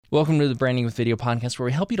Welcome to the Branding with Video podcast, where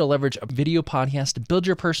we help you to leverage a video podcast to build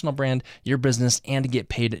your personal brand, your business, and to get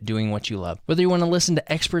paid doing what you love. Whether you want to listen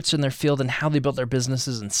to experts in their field and how they built their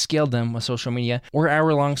businesses and scaled them with social media, or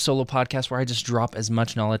hour-long solo podcasts where I just drop as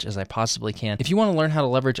much knowledge as I possibly can. If you want to learn how to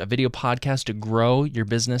leverage a video podcast to grow your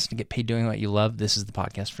business and get paid doing what you love, this is the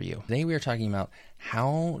podcast for you. Today we are talking about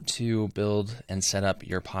how to build and set up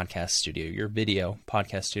your podcast studio, your video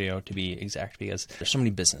podcast studio to be exact, because there's so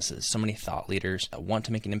many businesses, so many thought leaders that want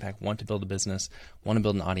to make an impact, want to build a business, want to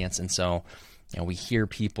build an audience. And so, we hear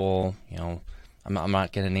people, I'm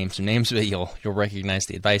not going to name some names, but you'll recognize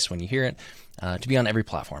the advice when you hear it, to be on every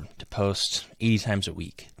platform, to post 80 times a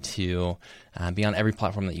week, to be on every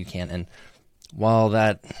platform that you can. And while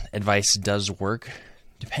that advice does work,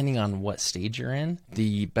 depending on what stage you're in,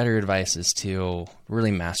 the better advice is to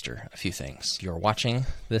really master a few things. If you're watching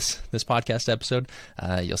this podcast episode,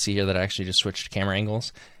 you'll see here that I actually just switched camera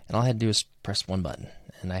angles, and all I had to do is press one button.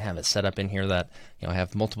 And I have it set up in here that I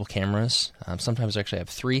have multiple cameras. Sometimes I actually have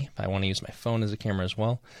three if I want to use my phone as a camera as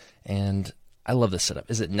well. And I love this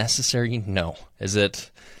setup. Is it necessary? No. Is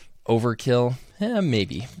it overkill?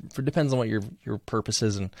 Maybe. It depends on what your purpose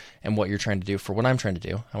is and what you're trying to do. For what I'm trying to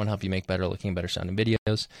do, I want to help you make better looking, better sounding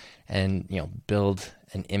videos and build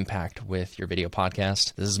an impact with your video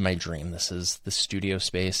podcast. This is my dream. This is the studio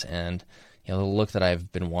space and the look that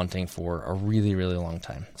I've been wanting for a really, really long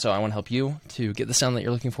time. So I want to help you to get the sound that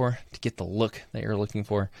you're looking for, to get the look that you're looking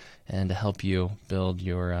for, and to help you build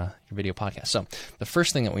your video podcast. So the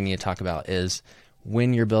first thing that we need to talk about is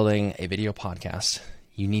when you're building a video podcast,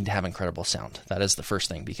 you need to have incredible sound. That is the first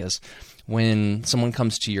thing, because when someone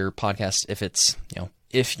comes to your podcast,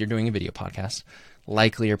 if you're doing a video podcast,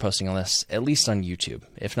 likely you're posting on this, at least on YouTube,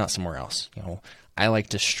 if not somewhere else. I like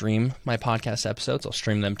to stream my podcast episodes. I'll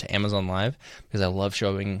stream them to Amazon Live because I love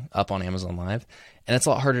showing up on Amazon Live. And it's a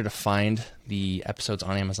lot harder to find the episodes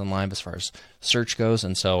on Amazon Live as far as search goes.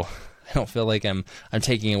 And so I don't feel like I'm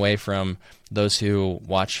taking away from those who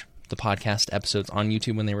watch the podcast episodes on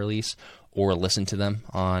YouTube when they release, or listen to them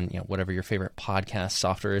on whatever your favorite podcast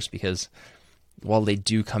software is, because while they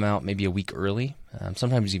do come out maybe a week early,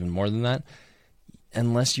 sometimes even more than that,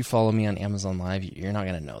 unless you follow me on Amazon Live, you're not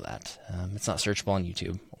going to know that. It's not searchable on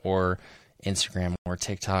YouTube or Instagram or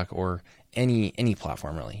TikTok or any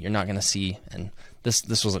platform really. You're not going to see, and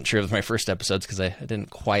this wasn't true with my first episodes because I didn't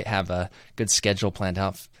quite have a good schedule planned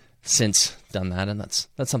out since done that, and that's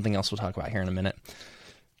something else we'll talk about here in a minute.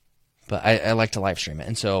 But I like to live stream it.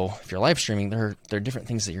 And so if you're live streaming, there are different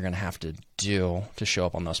things that you're going to have to do to show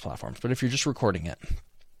up on those platforms. But if you're just recording it,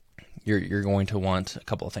 you're going to want a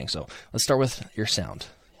couple of things. So let's start with your sound.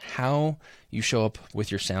 How you show up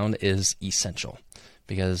with your sound is essential,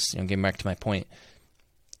 because getting back to my point,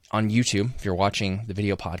 on YouTube, if you're watching the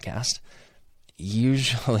video podcast,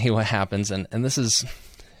 usually what happens, and it's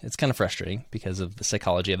kind of frustrating because of the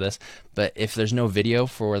psychology of this, but if there's no video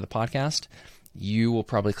for the podcast, you will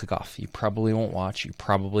probably click off. You probably won't watch. You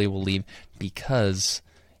probably will leave, because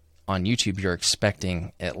on YouTube, you're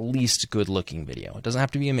expecting at least good looking video. It doesn't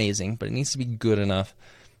have to be amazing, but it needs to be good enough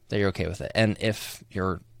that you're okay with it. And if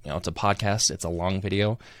you're, it's a podcast, it's a long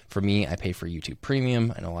video. For me, I pay for YouTube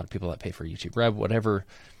Premium. I know a lot of people that pay for YouTube Red, whatever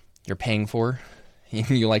you're paying for.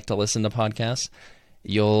 You like to listen to podcasts,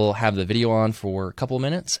 you'll have the video on for a couple of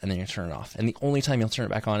minutes and then you turn it off. And the only time you'll turn it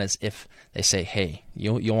back on is if they say, hey,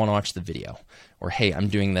 you'll want to watch the video, or hey, I'm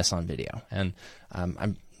doing this on video. And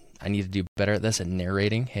I need to do better at this at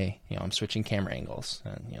narrating. Hey, I'm switching camera angles,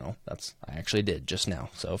 and I actually did just now.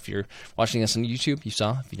 So if you're watching this on YouTube, you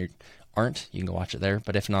saw. If you aren't, you can go watch it there.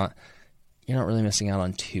 But if not, you're not really missing out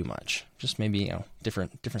on too much. Just maybe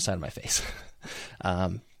different side of my face.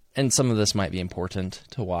 And some of this might be important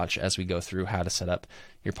to watch as we go through how to set up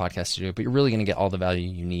your podcast studio, but you're really going to get all the value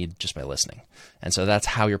you need just by listening. And so that's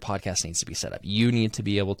how your podcast needs to be set up. You need to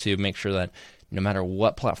be able to make sure that no matter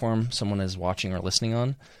what platform someone is watching or listening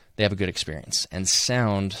on, they have a good experience. And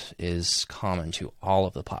sound is common to all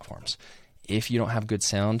of the platforms. If you don't have good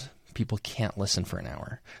sound, people can't listen for an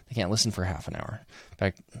hour. They can't listen for half an hour. In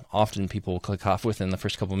fact, often people will click off within the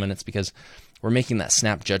first couple of minutes because we're making that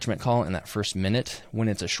snap judgment call in that first minute when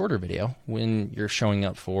it's a shorter video, when you're showing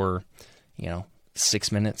up for,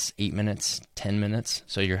 6 minutes, 8 minutes, 10 minutes.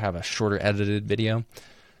 So you have a shorter edited video.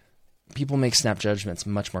 People make snap judgments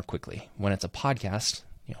much more quickly. When it's a podcast,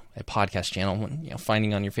 a podcast channel, when,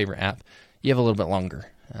 finding on your favorite app, you have a little bit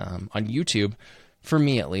longer. On YouTube, for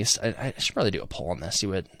me at least, I should probably do a poll on this,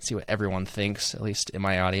 see what everyone thinks, at least in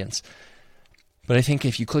my audience. But I think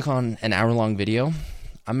if you click on an hour-long video,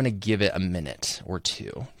 I'm going to give it a minute or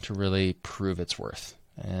two to really prove its worth.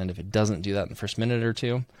 And if it doesn't do that in the first minute or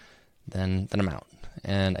two, then I'm out.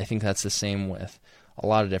 And I think that's the same with a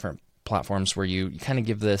lot of different platforms where you kind of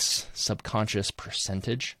give this subconscious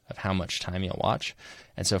percentage of how much time you'll watch.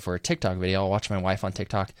 And so for a TikTok video, I'll watch my wife on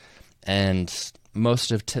TikTok, and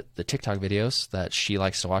most of the TikTok videos that she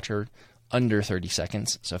likes to watch are under 30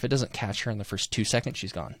 seconds. So if it doesn't catch her in the first 2 seconds,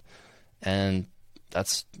 she's gone. And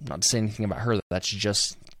that's not to say anything about her. That's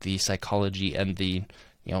just the psychology and the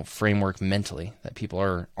framework mentally that people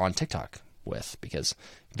are on TikTok with, because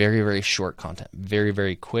very, very short content, very,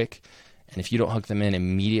 very quick. And if you don't hook them in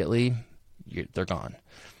immediately, they're gone.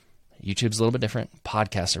 YouTube's a little bit different.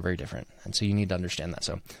 Podcasts are very different. And so you need to understand that.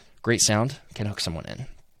 So great sound can hook someone in.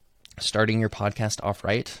 Starting your podcast off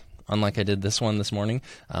right, unlike I did this one this morning.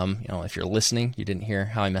 If you're listening, you didn't hear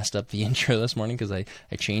how I messed up the intro this morning because I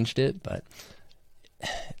changed it. But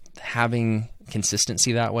having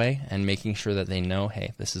consistency that way and making sure that they know,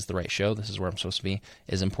 hey, this is the right show, this is where I'm supposed to be,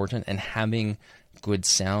 is important. And having good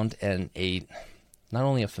sound and not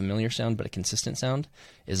only a familiar sound, but a consistent sound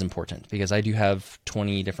is important, because I do have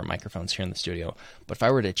 20 different microphones here in the studio. But if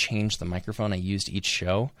I were to change the microphone I used each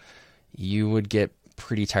show, you would get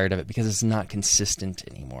pretty tired of it because it's not consistent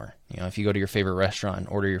anymore. If you go to your favorite restaurant and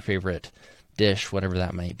order your favorite dish, whatever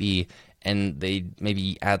that might be, and they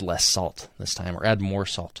maybe add less salt this time or add more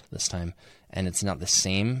salt this time, and it's not the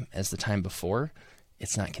same as the time before,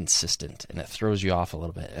 it's not consistent and it throws you off a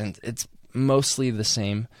little bit. And it's mostly the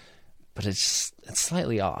same, but it's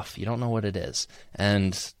slightly off. You don't know what it is.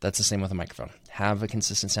 And that's the same with a microphone. Have a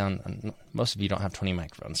consistent sound. Most of you don't have 20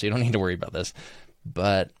 microphones, so you don't need to worry about this.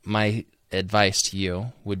 But my advice to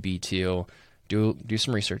you would be to do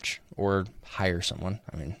some research or hire someone.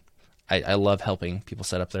 I mean, I love helping people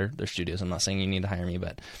set up their studios. I'm not saying you need to hire me,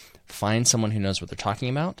 but find someone who knows what they're talking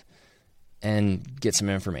about and get some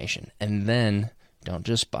information. And then don't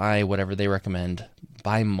just buy whatever they recommend.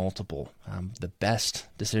 Buy multiple. The best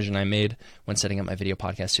decision I made when setting up my video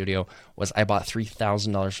podcast studio was I bought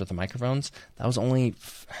 $3,000 worth of microphones. That was only,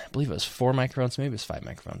 I believe it was 4 microphones, maybe it was 5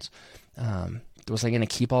 microphones. Was I going to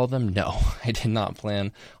keep all of them? No, I did not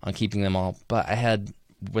plan on keeping them all. But I had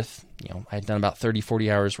I had done about 30,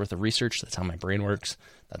 40 hours worth of research. That's how my brain works.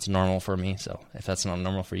 That's normal for me. So if that's not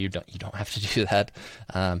normal for you, you don't have to do that.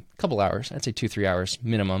 A couple hours, I'd say 2-3 hours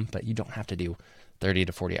minimum, but you don't have to do 30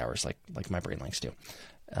 to 40 hours like my brain likes to.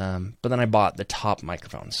 But then I bought the top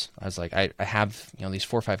microphones. I was like, I have these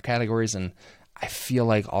 4 or 5 categories, and I feel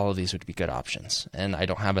like all of these would be good options. And I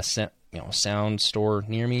don't have a sound store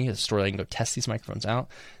near me, a store that I can go test these microphones out.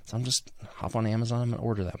 So I'm just hop on Amazon and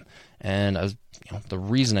order them. And I was, the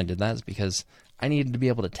reason I did that is because I needed to be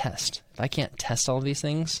able to test. If I can't test all of these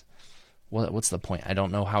things, what's the point? I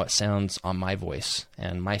don't know how it sounds on my voice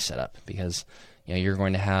and my setup, because you're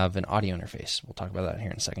going to have an audio interface. We'll talk about that here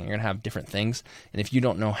in a second. You're going to have different things. And if you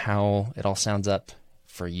don't know how it all sounds up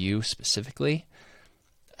for you specifically,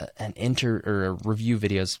 an or a review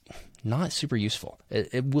video is not super useful.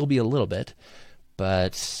 It will be a little bit,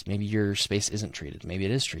 but maybe your space isn't treated. Maybe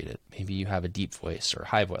it is treated. Maybe you have a deep voice or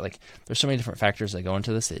high voice. Like, there's so many different factors that go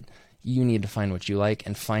into this that you need to find what you like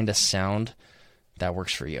and find a sound that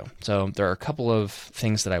works for you. So there are a couple of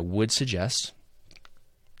things that I would suggest.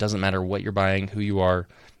 Doesn't matter what you're buying, who you are,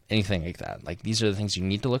 anything like that. Like, these are the things you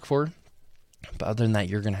need to look for. But other than that,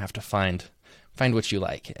 you're going to have to find what you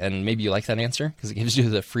like. And maybe you like that answer because it gives you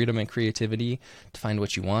the freedom and creativity to find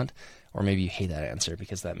what you want. Or maybe you hate that answer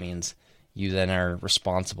because that means you then are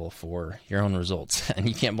responsible for your own results. And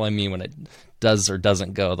you can't blame me when it does or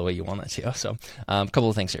doesn't go the way you want it to. So a couple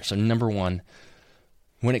of things here. So number one,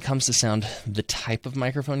 when it comes to sound, the type of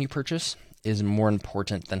microphone you purchase is more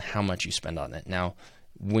important than how much you spend on it. Now,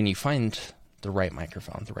 when you find the right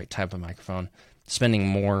microphone, the right type of microphone, spending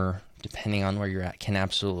more depending on where you're at can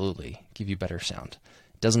absolutely give you better sound.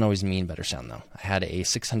 It doesn't always mean better sound, though. I had a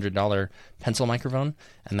 $600 pencil microphone,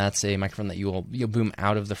 and that's a microphone that you'll boom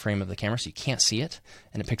out of the frame of the camera so you can't see it,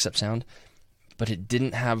 and it picks up sound. But it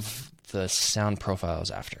didn't have the sound profile I was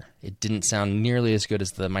after. It didn't sound nearly as good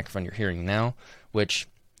as the microphone you're hearing now, which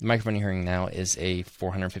the microphone you're hearing now is a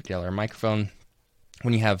 $450 microphone.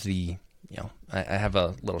 When you have the, I have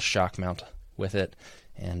a little shock mount with it,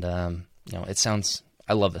 and it sounds.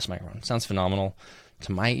 I love this microphone. It sounds phenomenal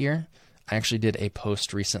to my ear. I actually did a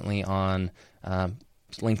post recently on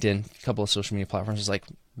LinkedIn, a couple of social media platforms. It's like,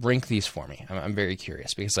 rank these for me. I'm very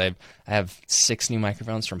curious because I have 6 new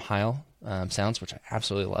microphones from Heil Sounds, which I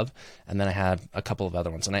absolutely love, and then I had a couple of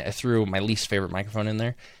other ones. And I threw my least favorite microphone in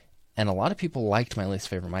there, and a lot of people liked my least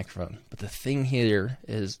favorite microphone. But the thing here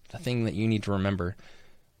is the thing that you need to remember: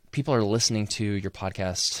 people are listening to your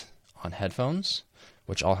podcast on headphones,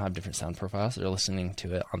 which all have different sound profiles. They're listening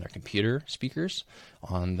to it on their computer speakers,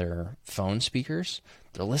 on their phone speakers.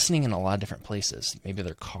 They're listening in a lot of different places, maybe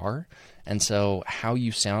their car. And so how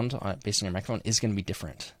you sound based on your microphone is going to be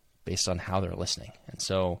different based on how they're listening. And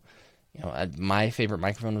so, my favorite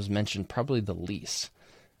microphone was mentioned probably the least,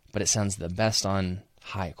 but it sounds the best on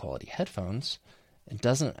high quality headphones. It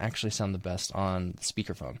doesn't actually sound the best on the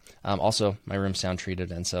speakerphone. Also, my room's sound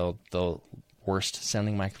treated, and so the worst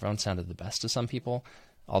sounding microphone sounded the best to some people.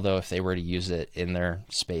 Although if they were to use it in their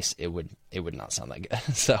space, it would not sound that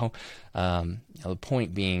good. So the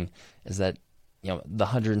point being is that the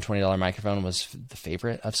 $120 microphone was the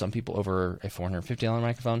favorite of some people over a $450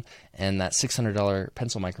 microphone, and that $600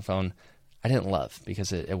 pencil microphone I didn't love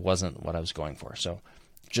because it wasn't what I was going for. So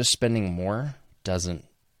just spending more doesn't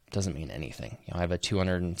mean anything. I have a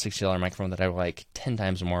 $260 microphone that I like 10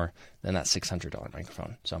 times more than that $600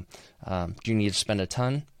 microphone. So do you need to spend a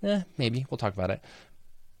ton? Maybe. We'll talk about it.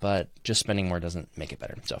 But just spending more doesn't make it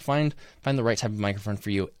better. So find the right type of microphone for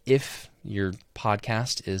you. If your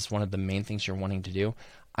podcast is one of the main things you're wanting to do,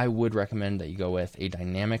 I would recommend that you go with a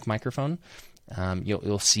dynamic microphone.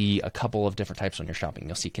 You'll see a couple of different types when you're shopping.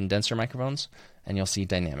 You'll see condenser microphones and you'll see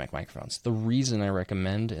dynamic microphones. The reason I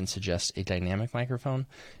recommend and suggest a dynamic microphone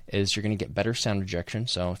is you're going to get better sound rejection.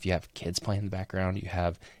 So if you have kids playing in the background, you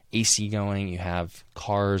have AC going, you have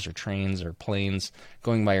cars or trains or planes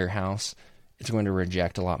going by your house, it's going to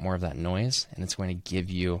reject a lot more of that noise, and it's going to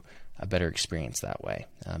give you a better experience that way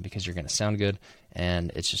because you're going to sound good,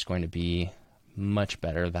 and it's just going to be much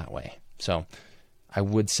better that way. So I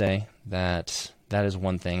would say that is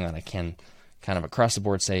one thing that I can kind of across the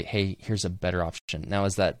board say, hey, here's a better option. Now,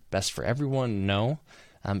 is that best for everyone? No,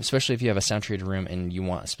 especially if you have a sound treated room and you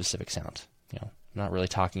want a specific sound. I'm not really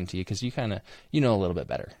talking to you because you kind of know a little bit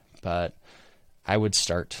better, but I would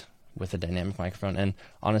start with a dynamic microphone. And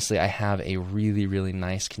honestly, I have a really, really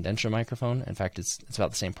nice condenser microphone. In fact, it's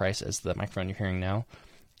about the same price as the microphone you're hearing now,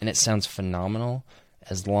 and it sounds phenomenal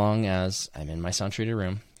as long as I'm in my sound treated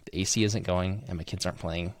room, the AC isn't going, and my kids aren't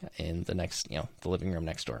playing in the next, the living room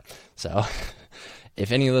next door. So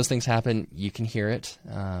if any of those things happen, you can hear it.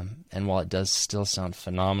 And while it does still sound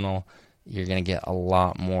phenomenal, you're going to get a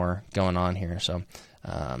lot more going on here. So,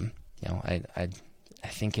 I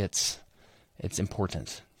think it's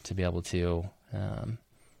important to be able to,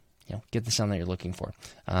 get the sound that you're looking for.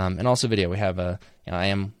 And also video. We have I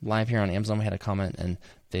am live here on Amazon. We had a comment, and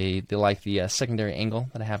they like the secondary angle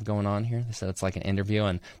that I have going on here. They said it's like an interview,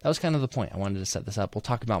 and that was kind of the point. I wanted to set this up. We'll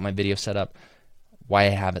talk about my video setup, why I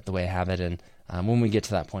have it the way I have it, and when we get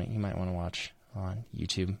to that point, you might want to watch on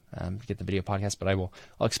YouTube to get the video podcast, but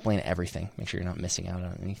I'll explain everything. Make sure you're not missing out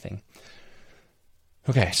on anything.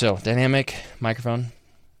 Okay, so dynamic microphone,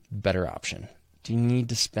 better option. Do you need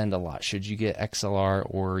to spend a lot? Should you get XLR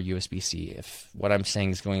or USB-C? If what I'm saying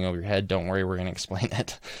is going over your head, don't worry, we're going to explain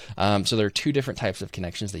it. So there are two different types of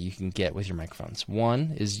connections that you can get with your microphones.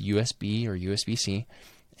 One is USB or USB-C,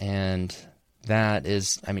 and that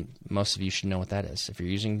is, most of you should know what that is. If you're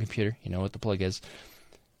using a computer, you know what the plug is.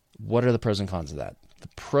 What are the pros and cons of that? The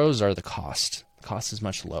pros are the cost. The cost is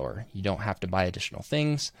much lower. You don't have to buy additional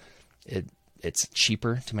things. It's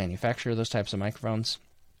cheaper to manufacture those types of microphones.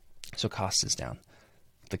 So cost is down.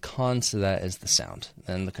 The cons to that is the sound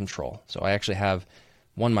and the control. So I actually have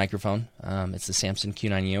one microphone. It's the Samson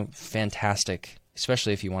Q9U. Fantastic,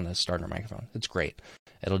 especially if you want a starter microphone. It's great.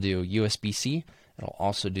 It'll do USB-C. It'll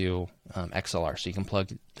also do XLR. So you can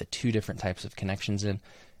plug the two different types of connections in,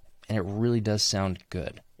 and it really does sound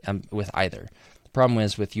good with either. The problem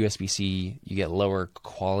is with USB-C, you get lower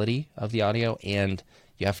quality of the audio, and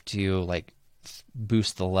you have to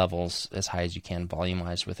boost the levels as high as you can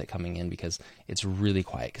volume-wise with it coming in because it's really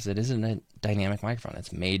quiet because it isn't a dynamic microphone.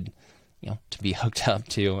 It's made, to be hooked up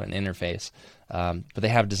to an interface. But they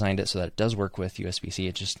have designed it so that it does work with USB-C.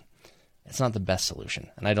 It's not the best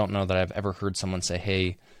solution. And I don't know that I've ever heard someone say,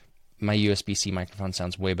 hey, my USB-C microphone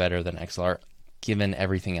sounds way better than XLR, given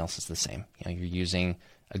everything else is the same. You're using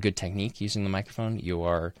a good technique using the microphone. You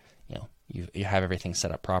are, you have everything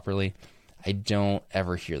set up properly. I don't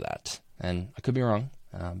ever hear that. And I could be wrong,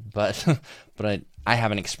 but I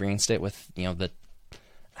haven't experienced it with,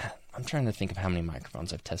 I'm trying to think of how many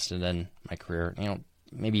microphones I've tested in my career,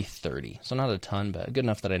 maybe 30. So not a ton, but good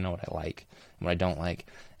enough that I know what I like and what I don't like.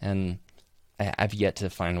 And I've yet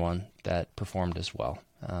to find one that performed as well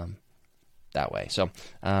that way. So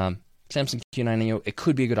Samson Q9U, it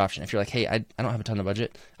could be a good option. If you're like, hey, I don't have a ton of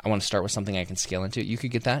budget, I want to start with something I can scale into, you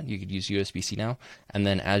could get that. You could use USB-C now. And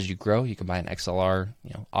then as you grow, you can buy an XLR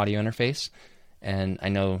audio interface. And I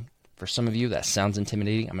know For some of you, that sounds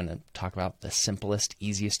intimidating. I'm going to talk about the simplest,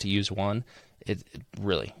 easiest to use one. It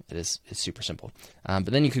really is. It's super simple. But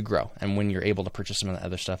then you could grow. And when you're able to purchase some of the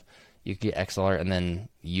other stuff, you could get XLR and then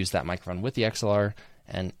use that microphone with the XLR.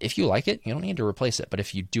 And if you like it, you don't need to replace it. But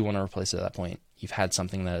if you do want to replace it at that point, you've had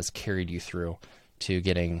something that has carried you through to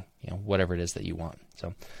getting, whatever it is that you want.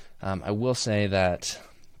 So I will say that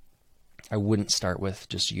I wouldn't start with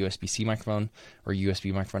just a USB-C microphone or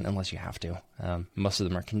USB microphone unless you have to. Most of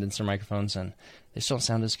them are condenser microphones, and they still don't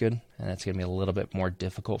sound as good, and it's going to be a little bit more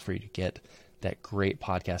difficult for you to get that great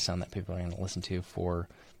podcast sound that people are going to listen to for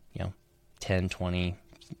 10, 20,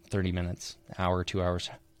 30 minutes, hour, 2 hours,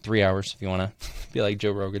 3 hours if you want to be like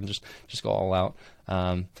Joe Rogan, just go all out.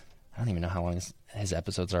 I don't even know how long his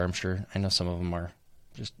episodes are. I'm sure I know some of them are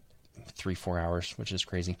just 3-4 hours, which is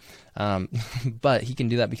crazy. But he can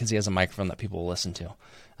do that because he has a microphone that people will listen to.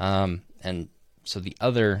 And so the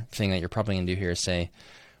other thing that you're probably going to do here is say,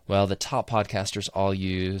 well, the top podcasters all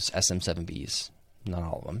use SM7Bs. Not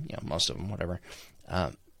all of them, most of them, whatever.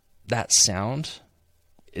 That sound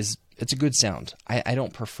it's a good sound. I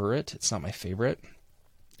don't prefer it. It's not my favorite.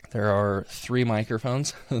 There are 3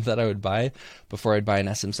 microphones that I would buy before I'd buy an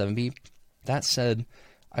SM7B. That said,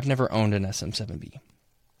 I've never owned an SM7B.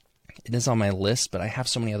 It is on my list, but I have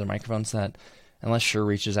so many other microphones that unless Shure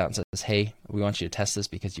reaches out and says, hey, we want you to test this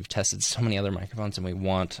because you've tested so many other microphones and we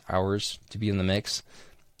want ours to be in the mix,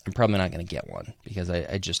 I'm probably not going to get one because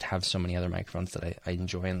I just have so many other microphones that I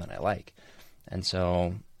enjoy and that I like. And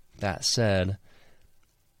so that said,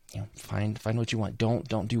 find what you want.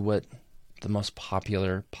 Don't do what the most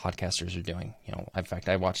popular podcasters are doing. In fact,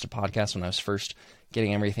 I watched a podcast when I was first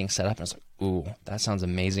getting everything set up and I was like, ooh, that sounds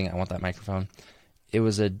amazing. I want that microphone. It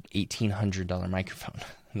was a $1,800 microphone.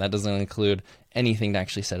 And that doesn't include anything to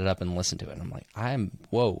actually set it up and listen to it. And I'm like,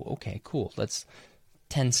 whoa, okay, cool. That's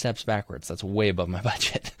 10 steps backwards. That's way above my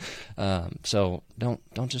budget. So don't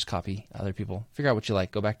just copy other people. Figure out what you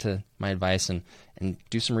like. Go back to my advice and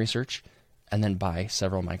do some research and then buy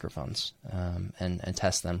several microphones and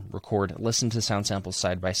test them. Record, listen to sound samples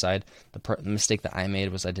side by side. The mistake that I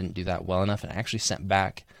made was I didn't do that well enough, and I actually sent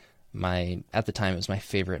back at the time, it was my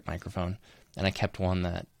favorite microphone, and I kept one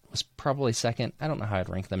that was probably second. I don't know how I'd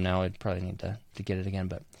rank them now. I'd probably need to get it again,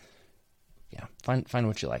 but yeah, find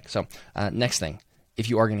what you like. So next thing, if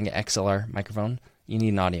you are going to get XLR microphone, you need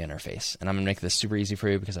an audio interface. And I'm going to make this super easy for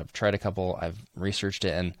you because I've tried a couple, I've researched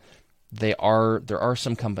it, and there are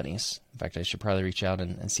some companies. In fact, I should probably reach out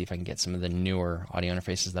and see if I can get some of the newer audio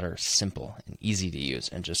interfaces that are simple and easy to use,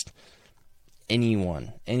 and just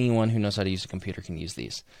anyone who knows how to use a computer can use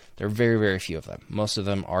these. There are very, very few of them. Most of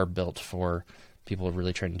them are built for people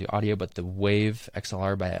really trying to do audio, but the Wave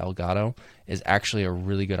XLR by Elgato is actually a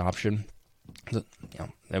really good option.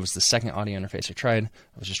 That was the second audio interface I tried.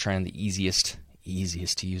 I was just trying the easiest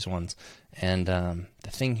to use ones. And the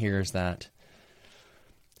thing here is that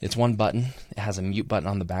it's one button. It has a mute button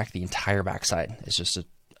on the back. The entire backside is just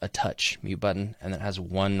a touch mute button, and then it has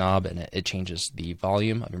one knob, and it changes the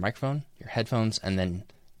volume of your microphone, your headphones, and then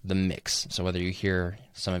the mix. So whether you hear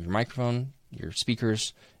some of your microphone, your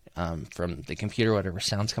speakers, from the computer, whatever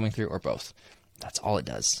sound's coming through, or both. That's all it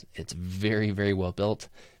does. It's very, very well built,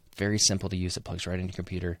 very simple to use. It plugs right into your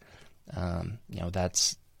computer.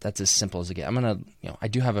 That's as simple as it gets. I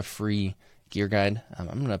do have a free gear guide. I'm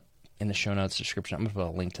gonna, in the show notes description, I'm gonna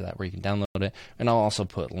put a link to that where you can download it, and I'll also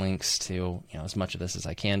put links to as much of this as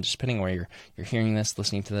I can, just depending on where you're hearing this,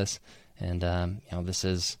 listening to this. And this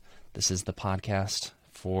is the podcast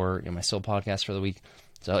for my sole podcast for the week.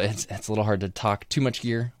 So it's a little hard to talk too much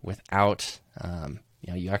gear without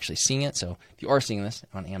you actually seeing it. So if you are seeing this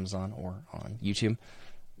on Amazon or on YouTube,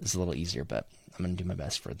 it's a little easier, but I'm going to do my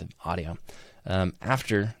best for the audio.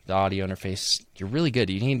 After the audio interface, you're really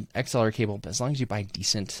good. You need XLR cable, but as long as you buy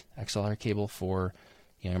decent XLR cable for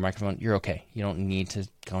your microphone, you're okay. You don't need to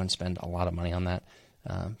go and spend a lot of money on that.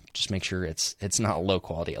 Just make sure it's not low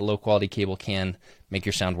quality. A low quality cable can make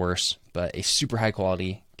your sound worse, but a super high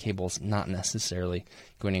quality cable is not necessarily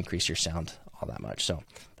going to increase your sound all that much. So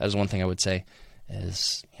that is one thing I would say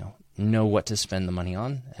is, know what to spend the money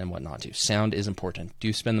on and what not to. Sound is important.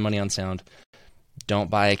 Do spend the money on sound. Don't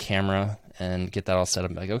buy a camera and get that all set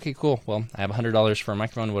up. Like, okay, cool. Well, I have $100 for a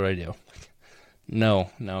microphone. What do I do? No,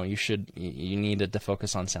 you need to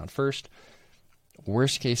focus on sound first.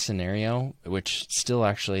 Worst case scenario, which still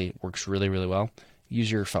actually works really, really well,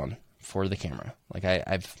 use your phone for the camera. Like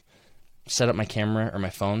I've set up my camera or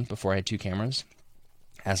my phone before I had 2 cameras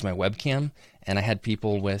as my webcam, and I had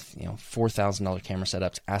people with $4,000 camera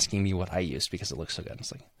setups asking me what I used because it looks so good.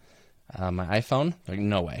 It's like, my iPhone? Like,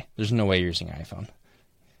 no way. There's no way you're using an iPhone.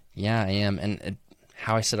 Yeah, I am. And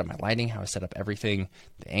how I set up my lighting, how I set up everything,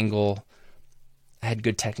 the angle. I had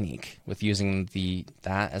good technique with using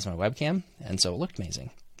that as my webcam, and so it looked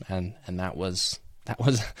amazing. And that was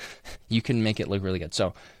you can make it look really good.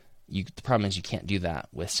 So the problem is you can't do that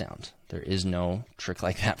with sound. There is no trick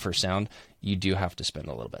like that for sound. You do have to spend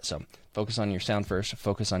a little bit. So focus on your sound first,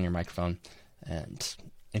 focus on your microphone, and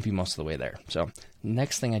be most of the way there. So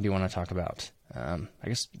next thing I do want to talk about, I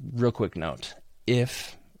guess real quick note,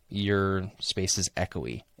 if your space is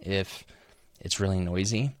echoey, if it's really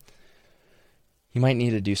noisy, you might need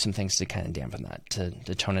to do some things to kind of dampen that,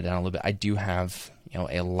 to tone it down a little bit. I do have,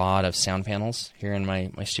 a lot of sound panels here in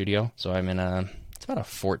my studio. So I'm in it's about a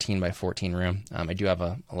 14 by 14 room. I do have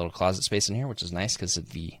a little closet space in here, which is nice because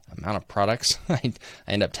of the amount of products I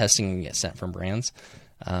end up testing and get sent from brands.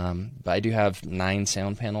 But I do have 9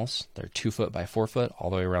 sound panels. They're 2 foot by 4 foot all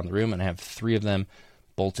the way around the room, and I have 3 of them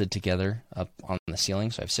bolted together up on the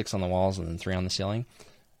ceiling. So I have 6 on the walls and then 3 on the ceiling.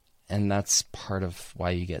 And that's part of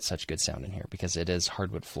why you get such good sound in here, because it is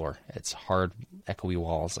hardwood floor. It's hard, echoey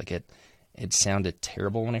walls. Like it sounded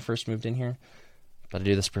terrible when I first moved in here, but I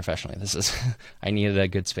do this professionally. I needed a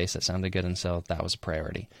good space that sounded good, and so that was a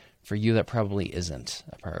priority. For you, that probably isn't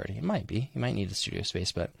a priority. It might be. You might need a studio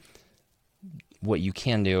space, but what you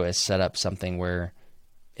can do is set up something where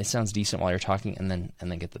it sounds decent while you're talking, and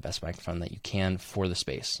then get the best microphone that you can for the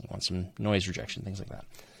space. You want some noise rejection, things like that,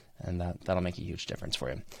 and that'll make a huge difference for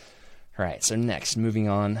you. All right, so next, moving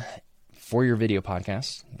on, for your video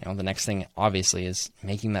podcast, the next thing obviously is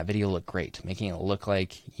making that video look great, making it look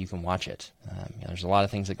like you can watch it. There's a lot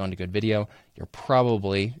of things that go into good video. You're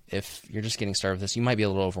probably, if you're just getting started with this, you might be a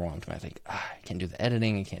little overwhelmed. You might think, I can't do the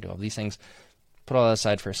editing, I can't do all these things. Put all that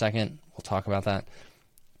aside for a second. We'll talk about that.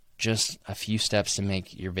 Just a few steps to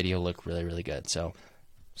make your video look really, really good. So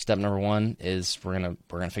step number 1 is we're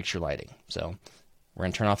gonna fix your lighting. So we're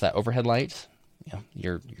gonna turn off that overhead light.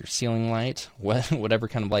 Your ceiling light, whatever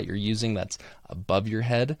kind of light you're using that's above your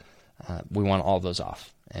head, we want all those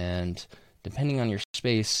off. And depending on your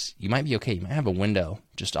space, you might be okay. You might have a window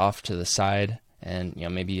just off to the side, and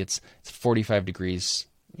maybe it's 45 degrees,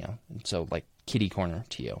 so like kitty corner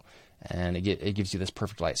to you, and it gives you this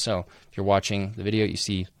perfect light. So if you're watching the video, you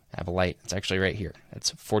see I have a light. It's actually right here. It's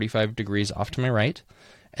 45 degrees off to my right,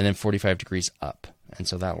 and then 45 degrees up, and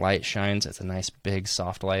so that light shines. It's a nice big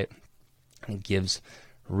soft light. It gives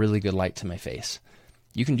really good light to my face.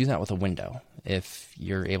 You can do that with a window if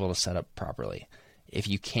you're able to set up properly. If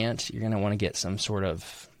you can't, you're going to want to get some sort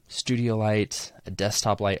of studio light, a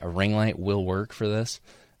desktop light, a ring light will work for this.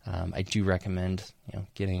 I do recommend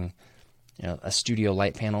getting a studio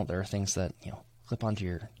light panel. There are things that clip onto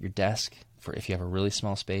your desk for if you have a really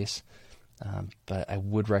small space. But I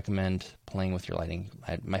would recommend playing with your lighting.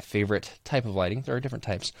 My favorite type of lighting, there are different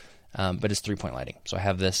types, but it's 3-point lighting. So I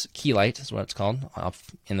have this key light, is what it's called, off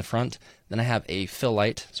in the front. Then I have a fill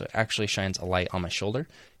light, so it actually shines a light on my shoulder.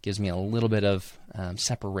 Gives me a little bit of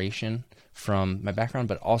separation from my background,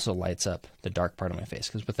 but also lights up the dark part of my face.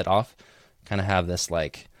 Because with it off, kind of have this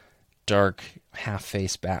like dark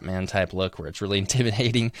half-face Batman type look where it's really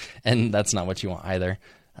intimidating, and that's not what you want either.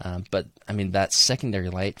 But I mean, that secondary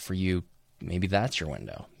light for you, maybe that's your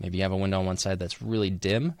window. Maybe you have a window on one side that's really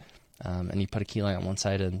dim, and you put a key light on one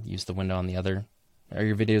side and use the window on the other. Are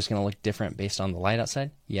your videos going to look different based on the light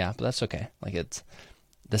outside? Yeah, but that's okay.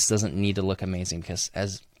 This doesn't need to look amazing, because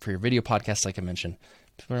as for your video podcast, like I mentioned,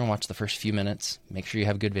 people are going to watch the first few minutes. Make sure you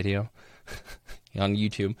have good video on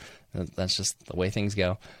YouTube. That's just the way things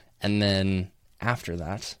go. And then after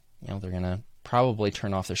that, they're going to probably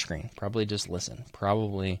turn off their screen. Probably just listen.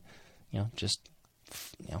 Probably, just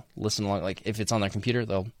listen along. Like if it's on their computer,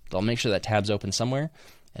 they'll make sure that tab's open somewhere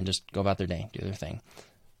and just go about their day, do their thing.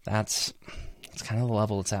 That's kind of the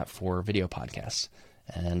level it's at for video podcasts.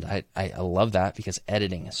 And I love that because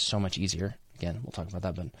editing is so much easier. Again, we'll talk about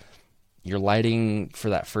that, but your lighting for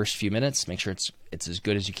that first few minutes, make sure it's as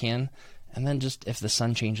good as you can. And then just if the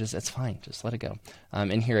sun changes, it's fine. Just let it go.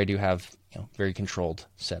 In here I do have very controlled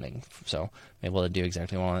setting, so I'm able to do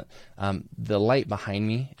exactly what I want. The light behind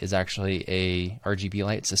me is actually a RGB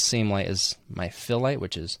light. It's the same light as my fill light,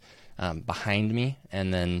 which is behind me,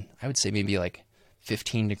 and then I would say maybe like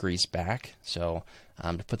 15 degrees back. So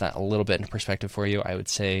to put that a little bit in perspective for you, I would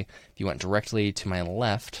say if you went directly to my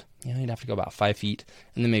left, you'd have to go about 5 feet,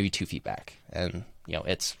 and then maybe 2 feet back, and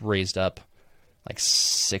it's raised up like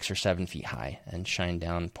 6 or 7 feet high and shine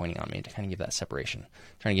down pointing on me to kind of give that separation.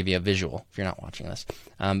 I'm trying to give you a visual if you're not watching this.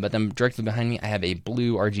 But then directly behind me, I have a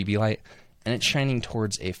blue RGB light, and it's shining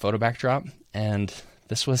towards a photo backdrop. And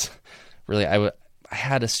this was really, I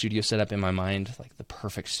had a studio set up in my mind, like the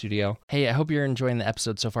perfect studio. Hey, I hope you're enjoying the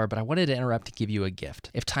episode so far, but I wanted to interrupt to give you a gift.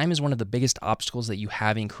 If time is one of the biggest obstacles that you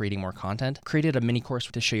have in creating more content, I created a mini course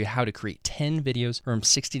to show you how to create 10 videos from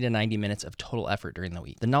 60 to 90 minutes of total effort during the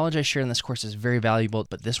week. The knowledge I share in this course is very valuable,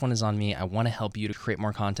 but this one is on me. I want to help you to create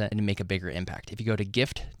more content and to make a bigger impact. If you go to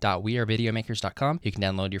gift.wearevideomakers.com, you can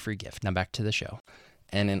download your free gift. Now back to the show.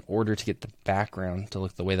 And in order to get the background to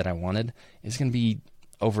look the way that I wanted, it's going to be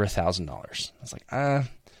over $1,000. I was like,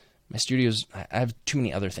 my studio's, I have too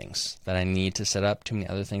many other things that I need to set up, too many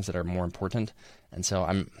other things that are more important. And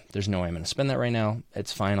so there's no way I'm going to spend that right now.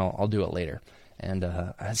 It's fine. I'll do it later. And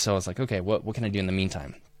so I was like, okay, what can I do in the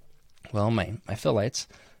meantime? Well, my fill lights,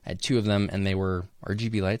 I had 2 of them, and they were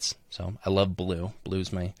RGB lights. So I love blue.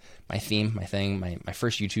 Blue's my theme, my thing. My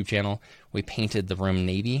first YouTube channel, we painted the room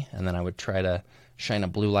navy, and then I would try to shine a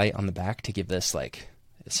blue light on the back to give this, like,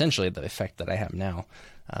 essentially the effect that I have now.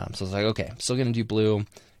 So I was like, okay, I'm still going to do blue.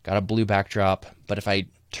 Got a blue backdrop, but if I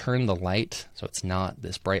turn the light so it's not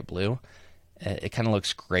this bright blue, it kind of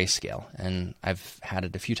looks grayscale. And I've had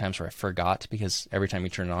it a few times where I forgot, because every time you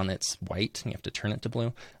turn it on, it's white and you have to turn it to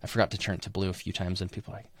blue. I forgot to turn it to blue a few times, and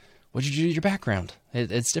people are like, what'd you do to your background?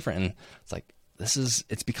 It's different. And it's like,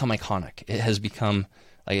 it's become iconic. It has become,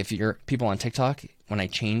 like, if you're people on TikTok, when I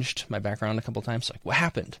changed my background a couple times, like, what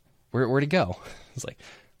happened? Where'd it go? It's like,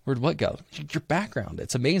 where'd what go? Your background.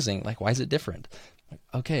 It's amazing. Like, why is it different? Like,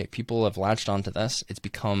 okay, people have latched onto this. It's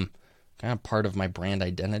become kind of part of my brand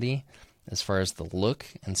identity as far as the look.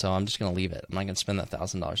 And so I'm just going to leave it. I'm not going to spend that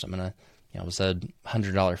 $1,000. I'm going to, it was a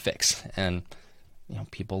 $100 fix, and,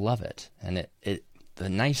 people love it. And the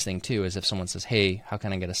nice thing too is if someone says, hey, how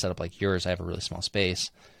can I get a setup like yours? I have a really small space.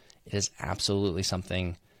 It is absolutely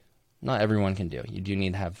something not everyone can do. You do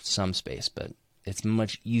need to have some space, but it's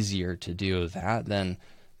much easier to do that than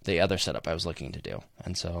the other setup I was looking to do.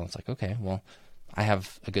 And so it's like, okay, well, I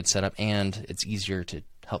have a good setup, and it's easier to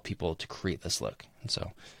help people to create this look. And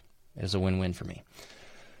so it was a win-win for me.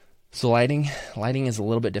 So lighting is a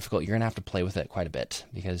little bit difficult. You're going to have to play with it quite a bit,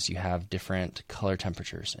 because you have different color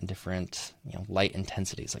temperatures and different, light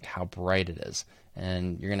intensities, like how bright it is.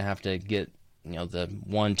 And you're going to have to get, the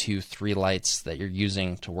 1, 2, 3 lights that you're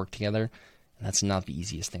using to work together. And that's not the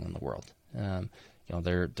easiest thing in the world. There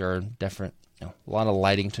are different, a lot of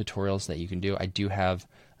lighting tutorials that you can do. I do have,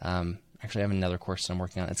 actually I have another course that I'm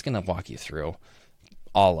working on. It's going to walk you through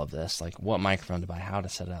all of this, like what microphone to buy, how to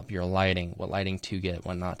set up your lighting, what lighting to get,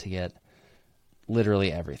 what not to get,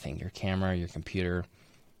 literally everything, your camera, your computer.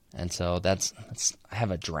 And so that's I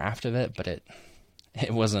have a draft of it, but it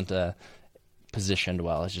wasn't positioned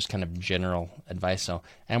well. It's just kind of general advice. So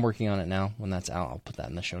I'm working on it now. When that's out, I'll put that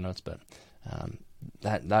in the show notes. But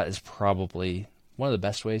that is probably one of the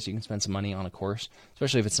best ways you can spend some money on a course,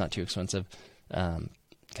 especially if it's not too expensive.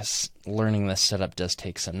 Because learning this setup does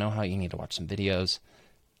take some know-how. You need to watch some videos.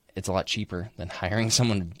 It's a lot cheaper than hiring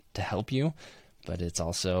someone to help you, but it's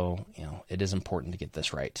also, it is important to get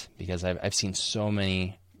this right, because I've seen so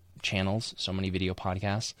many channels, so many video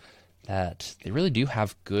podcasts that they really do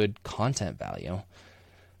have good content value,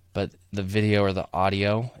 but the video or the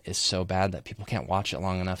audio is so bad that people can't watch it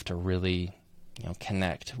long enough to really,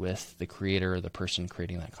 connect with the creator or the person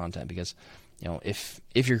creating that content. Because if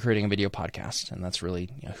you're creating a video podcast, and that's really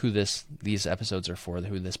who these episodes are for,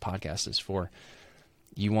 who this podcast is for,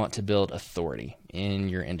 you want to build authority in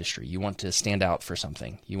your industry. You want to stand out for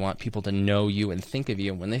something. You want people to know you and think of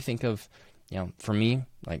you when they think of, for me,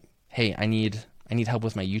 like, hey, I need help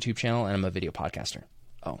with my YouTube channel, and I'm a video podcaster.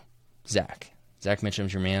 Oh, Zach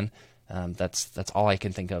Mitchum's your man. That's all I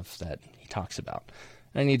can think of that he talks about.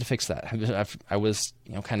 And I need to fix that. I was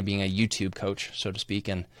kind of being a YouTube coach, so to speak,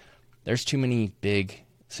 and there's too many big,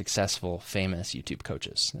 successful, famous YouTube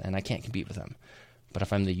coaches, and I can't compete with them. But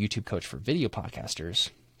if I'm the YouTube coach for video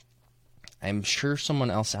podcasters, I'm sure someone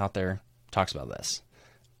else out there talks about this.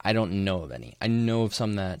 I don't know of any. I know of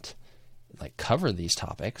some that cover these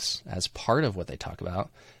topics as part of what they talk about,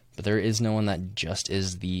 but there is no one that just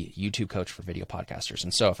is the YouTube coach for video podcasters.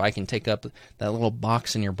 And so if I can take up that little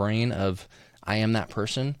box in your brain of I am that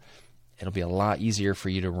person, it'll be a lot easier for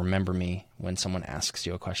you to remember me when someone asks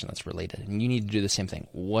you a question that's related. And you need to do the same thing.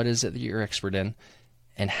 What is it that you're expert in?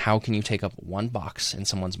 And how can you take up one box in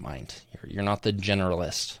someone's mind? You're not the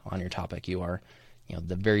generalist on your topic. You are,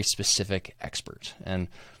 the very specific expert. And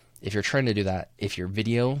if you're trying to do that, if your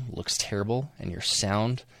video looks terrible and your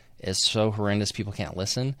sound is so horrendous people can't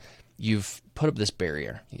listen, you've put up this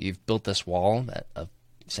barrier. You've built this wall of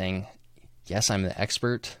saying, yes, I'm the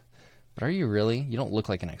expert, but are you really? You don't look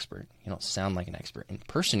like an expert. You don't sound like an expert. In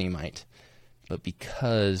person you might, but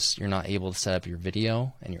because you're not able to set up your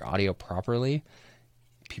video and your audio properly,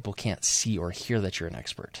 people can't see or hear that you're an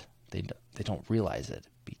expert. They don't realize it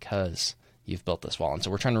because you've built this wall. And so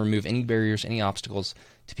we're trying to remove any barriers, any obstacles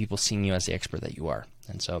to people seeing you as the expert that you are.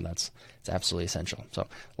 And so it's absolutely essential. So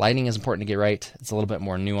lighting is important to get right. It's a little bit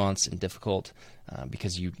more nuanced and difficult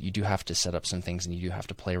because you do have to set up some things and you do have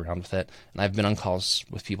to play around with it. And I've been on calls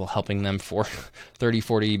with people helping them for 30,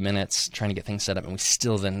 40 minutes trying to get things set up, and we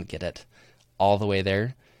still didn't get it all the way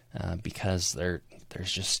there because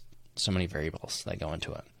there's just so many variables that go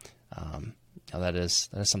into it. That is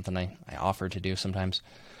something I offer to do sometimes,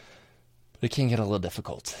 but it can get a little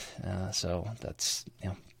difficult. So that's,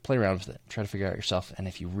 play around with it, try to figure it out yourself. And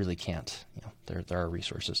if you really can't, there are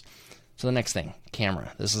resources. So the next thing,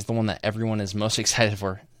 camera. This is the one that everyone is most excited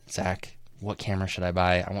for. Zach, what camera should I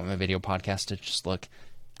buy? I want my video podcast to just look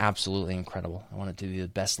absolutely incredible. I want it to be the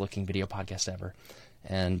best looking video podcast ever.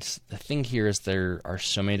 And the thing here is there are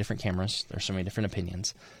so many different cameras. There are so many different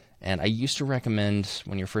opinions. And I used to recommend,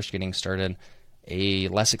 when you're first getting started, a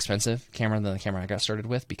less expensive camera than the camera I got started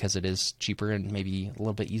with because it is cheaper and maybe a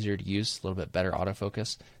little bit easier to use, a little bit better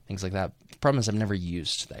autofocus, things like that. The problem is I've never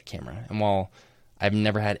used that camera. And while I've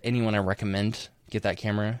never had anyone I recommend get that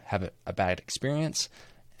camera have a bad experience,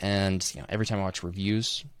 and every time I watch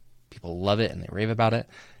reviews, people love it and they rave about it,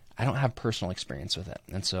 I don't have personal experience with it.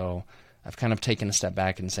 And so I've kind of taken a step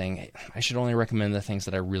back and saying, hey, I should only recommend the things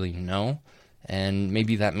that I really know. And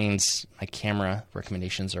maybe that means my camera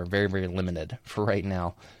recommendations are very, very limited for right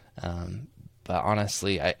now. But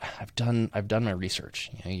honestly, I've done my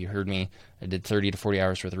research. You heard me. I did 30 to 40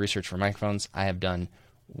 hours worth of research for microphones. I have done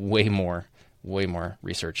way more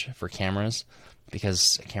research for cameras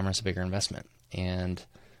because a camera is a bigger investment. And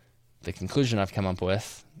the conclusion I've come up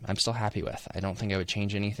with, I'm still happy with. I don't think I would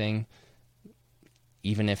change anything.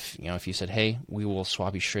 Even if you said, hey, we will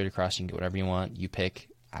swap you straight across. You can get whatever you want. You pick.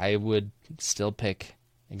 I would still pick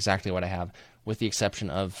exactly what I have, with the exception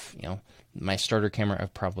of, my starter camera. I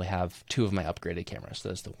probably have 2 of my upgraded cameras. So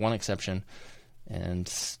that's the one exception. And,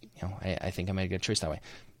 I think I made a good choice that way.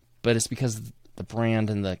 But it's because the brand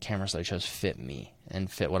and the cameras that I chose fit me and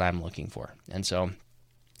fit what I'm looking for. And so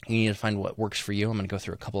you need to find what works for you. I'm going to go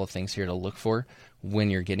through a couple of things here to look for when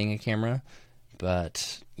you're getting a camera.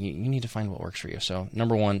 But you need to find what works for you. So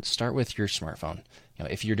number one, start with your smartphone.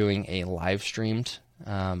 If you're doing a live streamed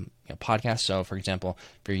podcast, so for example,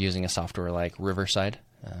 if you're using a software like Riverside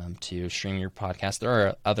to stream your podcast, there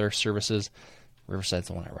are other services. Riverside's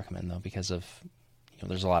the one I recommend though because of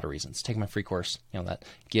there's a lot of reasons. Take my free course, that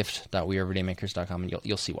gift.weareverydaymakers.com, and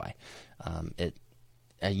you'll see why.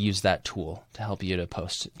 I use that tool to help you to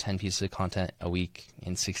post 10 pieces of content a week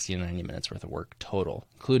in 60 to 90 minutes worth of work total,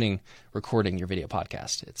 including recording your video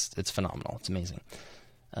podcast. It's phenomenal. It's amazing.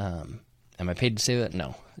 Am I paid to say that?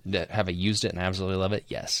 No. Have I used it and I absolutely love it?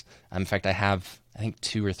 Yes. In fact, I have, I think,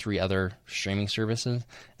 2 or 3 other streaming services,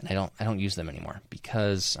 and I don't use them anymore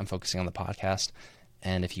because I'm focusing on the podcast.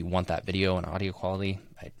 And if you want that video and audio quality,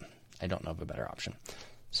 I don't know of a better option.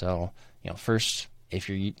 So, first, if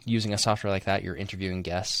you're using a software like that, you're interviewing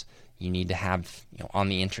guests, you need to have, on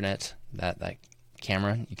the internet, that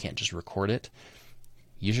camera. You can't just record it.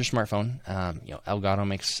 Use your smartphone. Elgato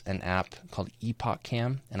makes an app called Epoch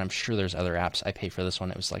Cam, and I'm sure there's other apps. I pay for this one.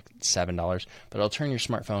 It was like $7, but it'll turn your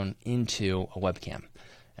smartphone into a webcam.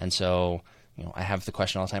 And so, I have the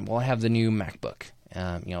question all the time, well, I have the new MacBook.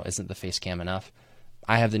 Isn't the face cam enough?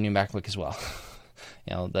 I have the new MacBook as well.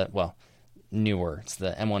 Newer. It's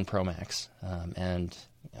the M1 Pro Max, and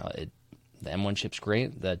the M1 chip's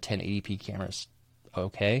great. The 1080p camera's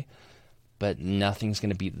okay, but nothing's going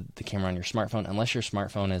to beat the camera on your smartphone unless your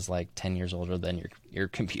smartphone is like 10 years older than your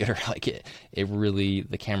computer. Like it really,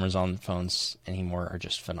 the cameras on phones anymore are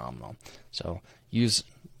just phenomenal. So use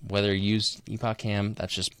Epoch Cam.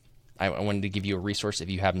 That's just I wanted to give you a resource if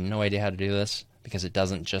you have no idea how to do this, because it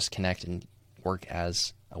doesn't just connect and work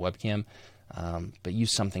as a webcam. But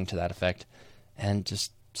use something to that effect, and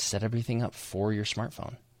just set everything up for your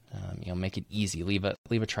smartphone. Make it easy. Leave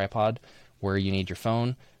a tripod where you need your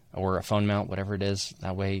phone or a phone mount, whatever it is.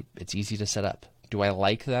 That way, it's easy to set up. Do I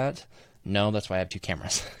like that? No, that's why I have 2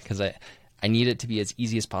 cameras, because I need it to be as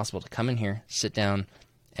easy as possible to come in here, sit down,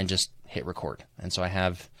 and just hit record. And so I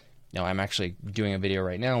have, I'm actually doing a video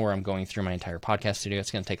right now where I'm going through my entire podcast studio.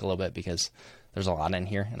 It's going to take a little bit because there's a lot in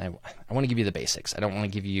here, and I want to give you the basics. I don't want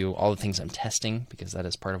to give you all the things I'm testing, because that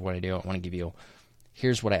is part of what I do. I want to give you,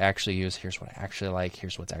 here's what I actually use, here's what I actually like,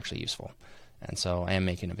 here's what's actually useful. And so I am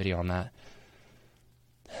making a video on that.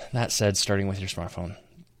 That said, starting with your smartphone,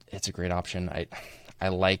 it's a great option. I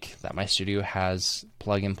like that my studio has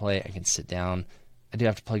plug and play. I can sit down. I do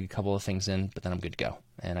have to plug a couple of things in, but then I'm good to go.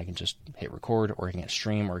 And I can just hit record, or I can hit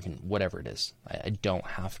stream, or I can whatever it is. I don't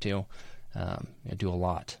have to. do a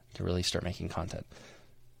lot to really start making content.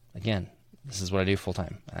 Again, this is what I do full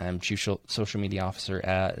time. I'm chief social media officer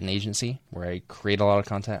at an agency where I create a lot of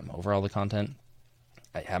content. I'm over all the content.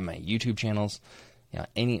 I have my YouTube channels.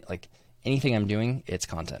 Anything I'm doing, it's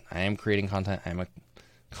content. I am creating content. I'm a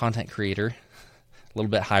content creator, a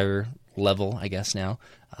little bit higher level, I guess now.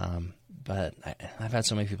 But I've had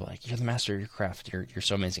so many people like, you're the master of your craft. You're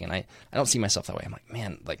so amazing. And I don't see myself that way. I'm like,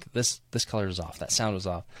 man, like this color is off. That sound was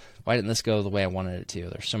off. Why didn't this go the way I wanted it to?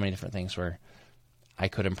 There's so many different things where I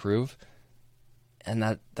could improve. And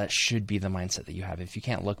that should be the mindset that you have. If you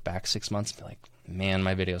can't look back 6 months and be like, man,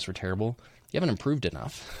 my videos were terrible, you haven't improved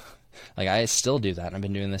enough. Like, I still do that, and I've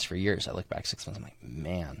been doing this for years. I look back 6 months, I'm like,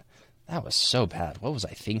 man, that was so bad. What was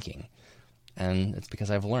I thinking? And it's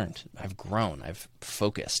because I've learned, I've grown, I've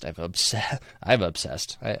focused, I've obsessed. I have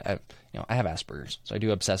Asperger's, so I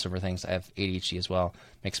do obsess over things. I have ADHD as well.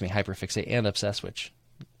 Makes me hyperfixate and obsess, which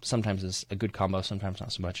sometimes is a good combo, sometimes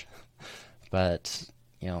not so much. But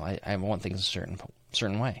I want things a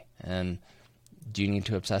certain way. And do you need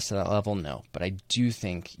to obsess to that level? No. But I do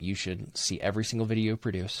think you should see every single video you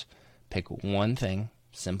produce, pick one thing,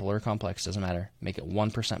 simple or complex, doesn't matter, make it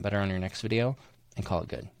 1% better on your next video, and call it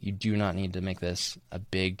good. You do not need to make this a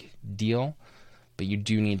big deal, but you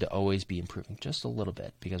do need to always be improving just a little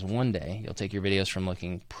bit, because one day you'll take your videos from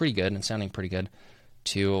looking pretty good and sounding pretty good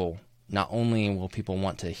to not only will people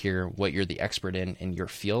want to hear what you're the expert in your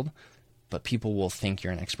field, but people will think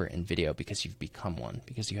you're an expert in video because you've become one,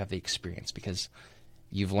 because you have the experience, because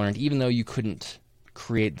you've learned, even though you couldn't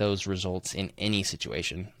create those results in any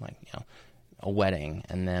situation, like, a wedding,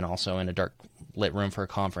 and then also in a dark lit room for a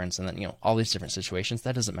conference, and then, all these different situations,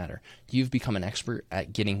 that doesn't matter. You've become an expert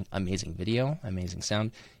at getting amazing video, amazing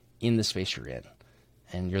sound in the space you're in,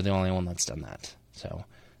 and you're the only one that's done that. So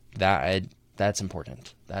that's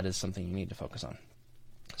important. That is something you need to focus on.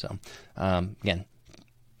 So, again,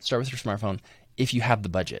 start with your smartphone. If you have the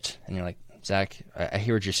budget and you're like, Zach, I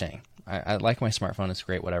hear what you're saying. I like my smartphone. It's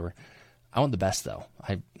great, whatever. I want the best though.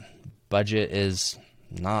 Budget is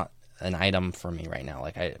not an item for me right now.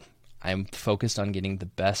 Like I'm focused on getting the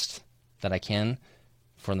best that I can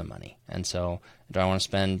for the money. And so do I want to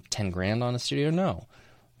spend 10 grand on a studio? No.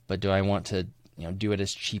 But do I want to, do it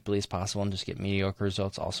as cheaply as possible and just get mediocre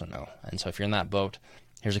results? Also no. And so if you're in that boat,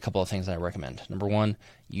 here's a couple of things that I recommend. Number one,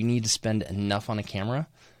 you need to spend enough on a camera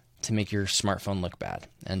to make your smartphone look bad.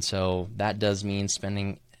 And so that does mean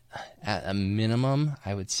spending at a minimum,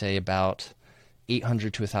 I would say about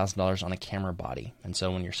 $800 to $1,000 on a camera body. And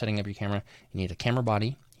so when you're setting up your camera, you need a camera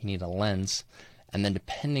body, you need a lens, and then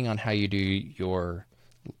depending on how you do your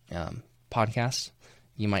podcast,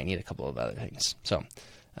 you might need a couple of other things. So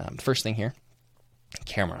first thing here,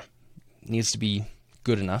 camera needs to be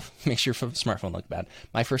good enough. Make sure your smartphone look bad.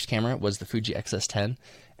 My first camera was the Fuji X-S10,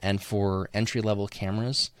 and for entry-level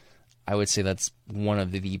cameras, I would say that's one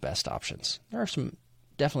of the best options. There are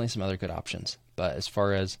definitely some other good options, but as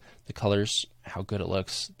far as the colors, how good it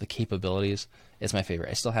looks, the capabilities, it's my favorite.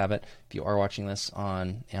 I still have it. If you are watching this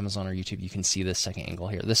on Amazon or YouTube, you can see this second angle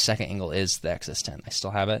here. This second angle is the X-S10. I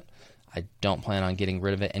still have it. I don't plan on getting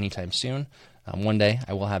rid of it anytime soon. One day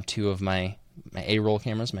I will have two of my A-roll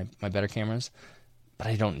cameras, my better cameras, but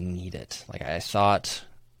I don't need it. Like I thought,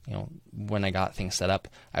 when I got things set up,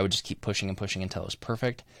 I would just keep pushing and pushing until it was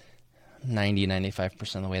perfect.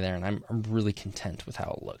 95% of the way there, and I'm really content with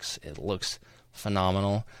how it looks. It looks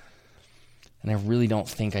phenomenal, and I really don't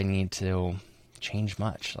think I need to change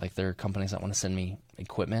much. Like, there are companies that want to send me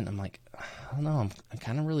equipment. I'm like, I don't know, I'm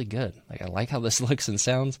kind of really good. Like, I like how this looks and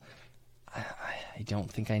sounds. I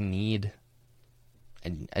don't think I don't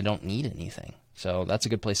need anything. So that's a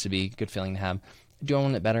good place to be, good feeling to have. Do I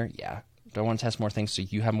want it better? Yeah. Do I want to test more things so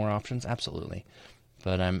you have more options? Absolutely.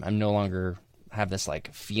 But I'm no longer have this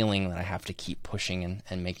like feeling that I have to keep pushing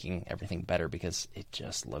and making everything better because it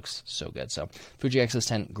just looks so good. So Fuji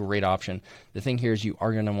X-S10, great option. The thing here is you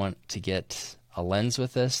are going to want to get a lens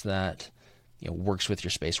with this that works with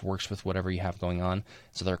your space, works with whatever you have going on.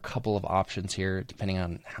 So there are a couple of options here depending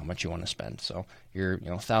on how much you want to spend. So you're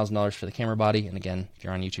 $1,000 for the camera body, and again, if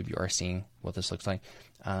you're on YouTube, you are seeing what this looks like.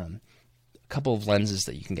 A couple of lenses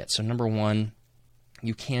that you can get. So number one,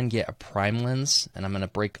 you can get a prime lens, and I'm going to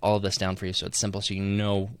break all of this down for you so it's simple so you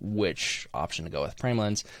know which option to go with. Prime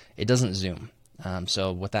lens, it doesn't zoom.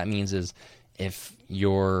 So what that means is if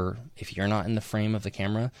you're not in the frame of the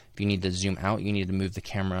camera, if you need to zoom out, you need to move the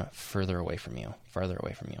camera farther away from you.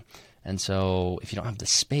 And so if you don't have the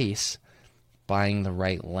space, buying the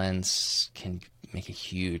right lens can make a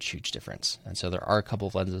huge, huge difference. And so there are a couple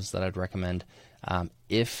of lenses that I'd recommend.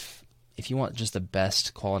 If you want just the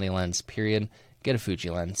best quality lens, period, get a Fuji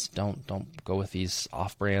lens. Don't go with these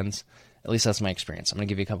off brands. At least that's my experience. I'm going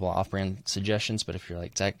to give you a couple of off-brand suggestions, but if you're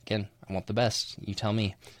like, Zach, again, I want the best, you tell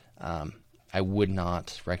me. I would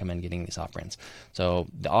not recommend getting these off-brands. So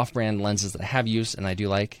the off-brand lenses that I have used and I do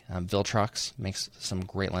like, Viltrox makes some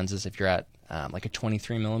great lenses. If you're at like a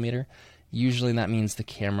 23 millimeter, usually that means the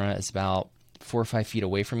camera is about 4 or 5 feet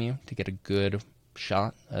away from you to get a good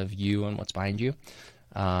shot of you and what's behind you.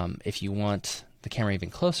 If you want the camera even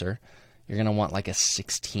closer, you're going to want like a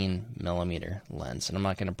 16 millimeter lens. And I'm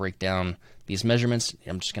not going to break down these measurements.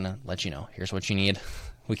 I'm just going to let you know, here's what you need.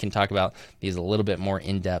 We can talk about these a little bit more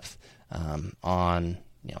in depth on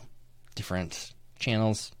different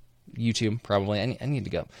channels, YouTube probably. I need to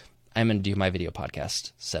go. I'm going to do my video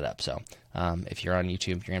podcast setup. So if you're on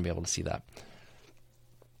YouTube, you're going to be able to see that.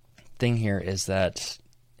 Thing here is that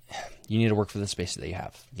you need to work for the space that you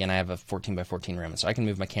have. Again, I have a 14 by 14 rim, so I can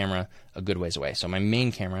move my camera a good ways away. So my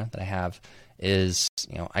main camera that I have is,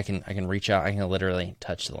 I can reach out, I can literally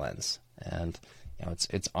touch the lens, and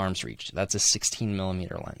it's arm's reach. That's a 16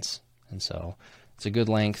 millimeter lens, and so it's a good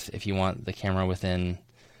length if you want the camera within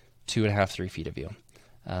 2.5, 3 feet of you.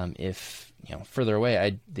 If further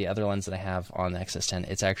away, the other lens that I have on the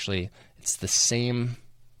XS10, it's the same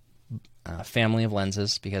family of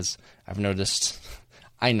lenses, because I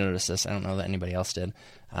noticed this. I don't know that anybody else did,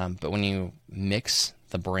 but when you mix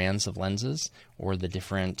the brands of lenses or the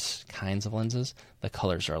different kinds of lenses, the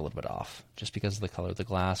colors are a little bit off, just because of the color of the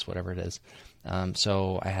glass, whatever it is.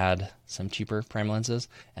 So I had some cheaper prime lenses,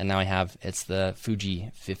 and now it's the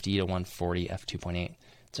Fuji 50 to 140 f2.8.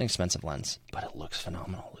 It's an expensive lens, but it looks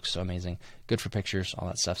phenomenal. It looks so amazing. Good for pictures, all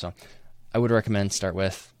that stuff. So I would recommend start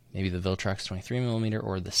with maybe the Viltrox 23 millimeter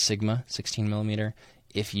or the Sigma 16 millimeter.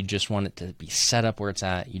 If you just want it to be set up where it's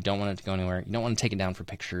at, you don't want it to go anywhere. You don't want to take it down for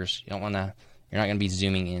pictures. You're not going to be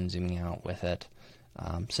zooming in, zooming out with it.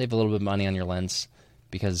 Save a little bit of money on your lens,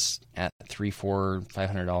 because at $300, $400,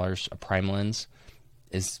 $500, a prime lens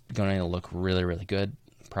is going to look really, really good.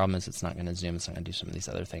 The problem is it's not going to zoom. It's not going to do some of these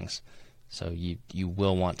other things. So you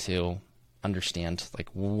will want to understand like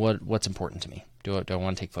what's important to me. Do I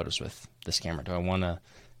want to take photos with this camera? Do I want to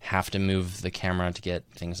have to move the camera to get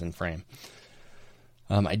things in frame?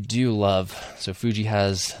 I do love, so Fuji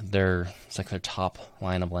has their top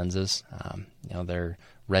line of lenses, their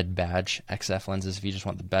red badge XF lenses. If you just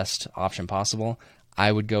want the best option possible,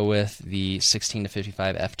 I would go with the 16 to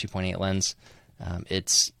 55 f2.8 lens.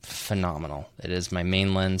 It's phenomenal. It is my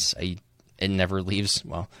main lens. It never leaves,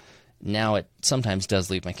 now it sometimes does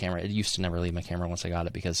leave my camera. It used to never leave my camera once I got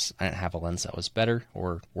it, because I didn't have a lens that was better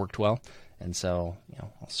or worked well. And so,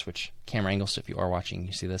 I'll switch camera angles. So if you are watching,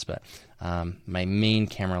 you see this, but my main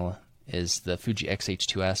camera is the Fuji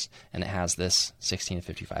X-H2S, and it has this 16 to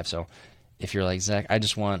 55. So if you're like, Zach, I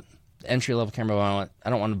just want the entry-level camera, I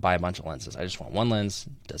don't want to buy a bunch of lenses. I just want one lens,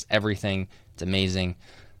 does everything, it's amazing.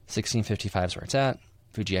 1655 is where it's at.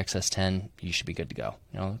 Fuji XS10, you should be good to go.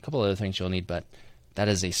 A couple other things you'll need, but that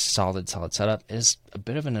is a solid setup. It is a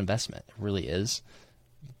bit of an investment. It really is.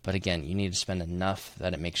 But again, you need to spend enough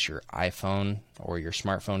that it makes your iPhone or your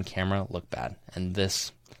smartphone camera look bad. And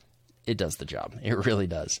it does the job. It really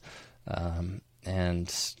does.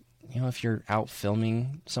 If you're out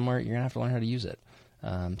filming somewhere, you're going to have to learn how to use it.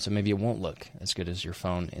 So maybe it won't look as good as your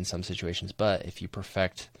phone in some situations. But if you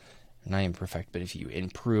if you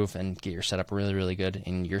improve and get your setup really, really good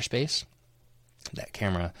in your space, that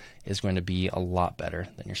camera is going to be a lot better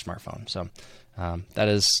than your smartphone. So that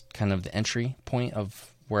is kind of the entry point of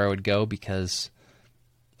where I would go, because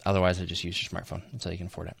otherwise I just use your smartphone until you can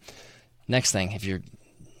afford it. Next thing, if you're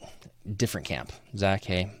different camp, Zach,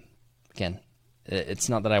 hey, again, it's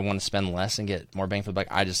not that I want to spend less and get more bang for the buck.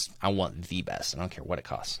 I want the best. I don't care what it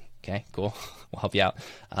costs. Okay, cool. We'll help you out.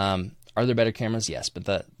 Are there better cameras? Yes, but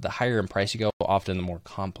the higher in price you go, often the more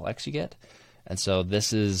complex you get. And so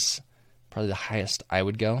this is probably the highest I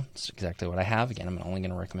would go. It's exactly what I have. Again, I'm only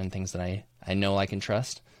going to recommend things that I know I can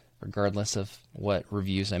trust, regardless of what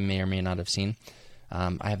reviews I may or may not have seen.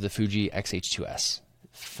 I have the Fuji X-H2S.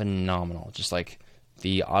 Phenomenal. Just like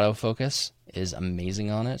the autofocus is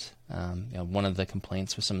amazing on it. One of the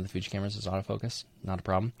complaints with some of the Fuji cameras is autofocus. Not a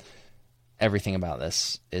problem. Everything about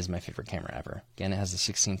this is my favorite camera ever. Again, it has the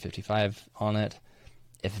 1655 on it.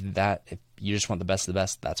 If you just want the best of the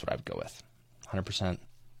best, that's what I would go with. 100%.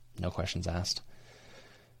 No questions asked.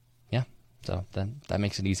 Yeah, so that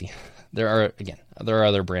makes it easy. There are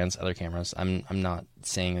other brands, other cameras. I'm not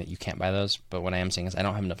saying that you can't buy those, but what I am saying is I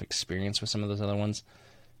don't have enough experience with some of those other ones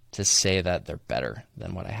to say that they're better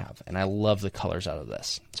than what I have. And I love the colors out of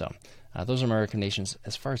this. So those are my recommendations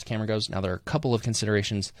as far as camera goes. Now, there are a couple of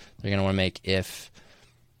considerations that you're going to want to make if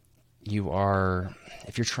you're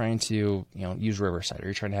trying to use Riverside, or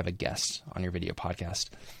you're trying to have a guest on your video podcast.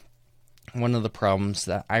 one of the problems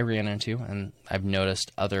that I ran into, and I've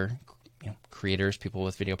noticed other creators, people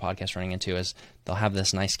with video podcasts running into, is they'll have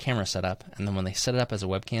this nice camera set up, and then when they set it up as a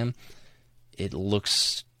webcam, it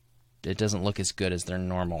doesn't look as good as their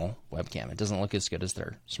normal webcam. It doesn't look as good as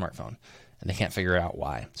their smartphone, and they can't figure out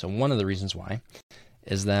why. So one of the reasons why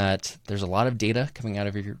is that there's a lot of data coming out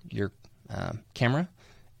of your camera,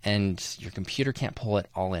 and your computer can't pull it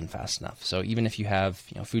all in fast enough. So even if you have,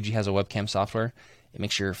 Fuji has a webcam software, it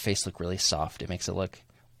makes your face look really soft. It makes it look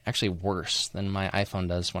actually worse than my iPhone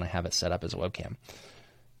does when I have it set up as a webcam.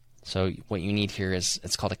 So what you need here is,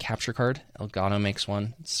 it's called a capture card. Elgato makes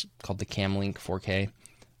one. It's called the CamLink 4K.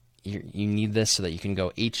 You need this so that you can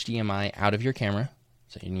go HDMI out of your camera.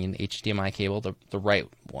 So you need an HDMI cable, the right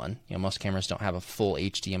one. Most cameras don't have a full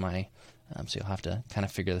HDMI, so you'll have to kind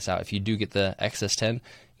of figure this out. If you do get the XS10,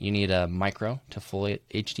 you need a micro to full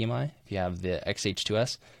HDMI. If you have the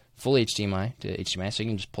XH2S, full HDMI to HDMI, so you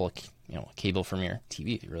can just pull a cable from your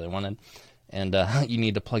TV if you really wanted, and you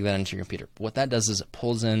need to plug that into your computer. What that does is it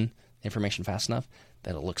pulls in information fast enough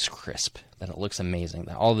that it looks crisp, that it looks amazing,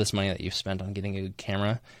 that all this money that you've spent on getting a good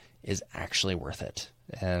camera is actually worth it.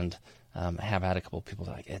 And I have had a couple of people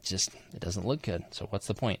that it doesn't look good, so what's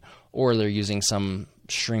the point? Or they're using some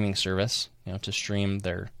streaming service, to stream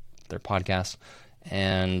their podcast,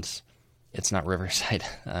 and it's not Riverside.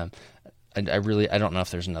 I don't know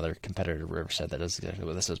if there's another competitor to Riverside that does exactly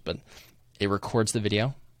what this is, but it records the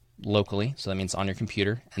video locally, so that means on your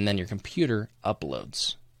computer, and then your computer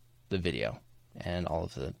uploads the video and all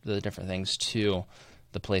of the different things to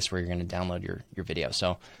the place where you're going to download your video.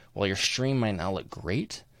 So while your stream might not look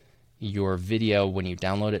great, your video, when you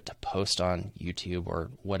download it to post on YouTube or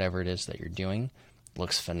whatever it is that you're doing,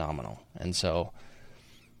 looks phenomenal. And so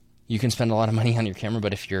you can spend a lot of money on your camera,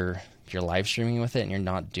 but if you're live streaming with it and you're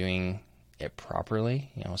not doing it properly,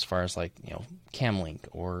 as far as CamLink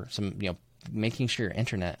or some, making sure your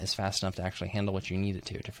internet is fast enough to actually handle what you need it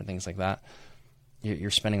to, different things like that, you're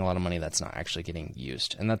spending a lot of money that's not actually getting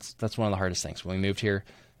used. And that's one of the hardest things. When we moved here,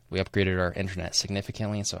 we upgraded our internet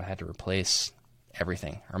significantly, and so I had to replace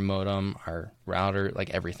everything, our modem, our router,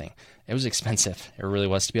 everything. It was expensive. It really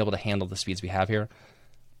was, to be able to handle the speeds we have here.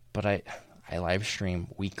 But I live stream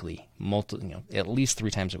weekly, at least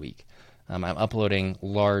 3 times a week. I'm uploading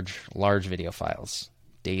large video files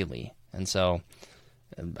daily, and so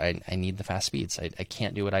I need the fast speeds. I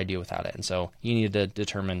can't do what I do without it. And so you need to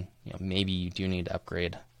determine, maybe you do need to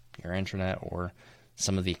upgrade your internet or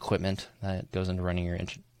some of the equipment that goes into running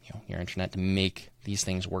your internet to make these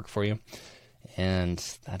things work for you. And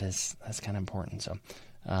that's kind of important. So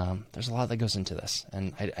there's a lot that goes into this,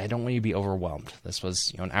 and I don't want you to be overwhelmed. This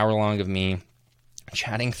was an hour long of me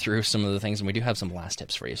chatting through some of the things, and we do have some last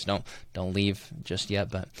tips for you, so don't leave just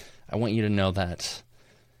yet. But I want you to know that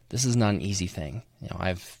this is not an easy thing.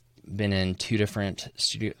 I've been in 3 different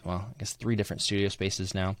studio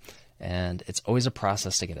spaces now, and it's always a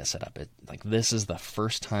process to get it set up. This is the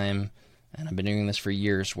first time, and I've been doing this for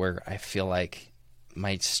years, where I feel like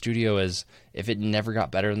my studio is, if it never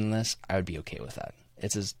got better than this, I would be okay with that.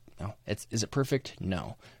 Is it perfect?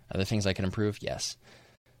 No. Are there things I can improve? Yes.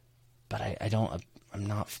 But I'm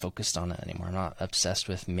not focused on it anymore. I'm not obsessed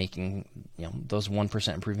with making, those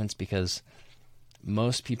 1% improvements, because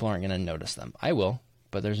most people aren't going to notice them. I will,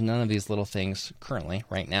 but there's none of these little things currently,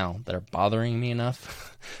 right now, that are bothering me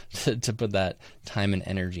enough to put that time and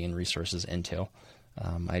energy and resources into.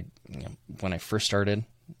 When I first started,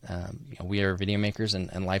 we are video makers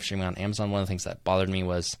and live streaming on Amazon. One of the things that bothered me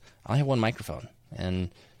was I only have one microphone,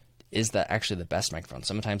 and is that actually the best microphone?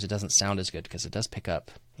 Sometimes it doesn't sound as good because it does pick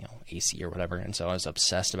up, AC or whatever. And so I was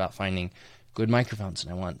obsessed about finding good microphones,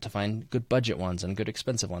 and I want to find good budget ones and good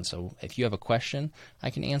expensive ones. So if you have a question, I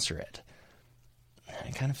can answer it.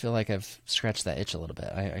 I kind of feel like I've scratched that itch a little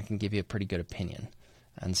bit. I can give you a pretty good opinion.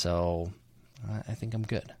 And so I think I'm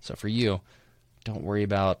good. So for you, don't worry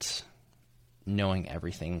about knowing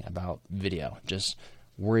everything about video. Just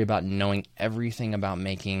worry about knowing everything about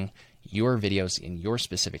making your videos in your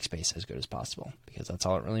specific space as good as possible, because that's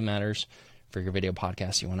all that really matters for your video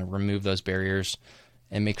podcast. You want to remove those barriers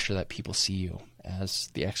and make sure that people see you as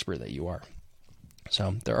the expert that you are.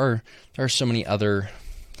 So there are so many other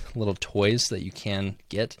little toys that you can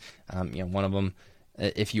get. One of them,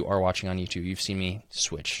 if you are watching on YouTube, you've seen me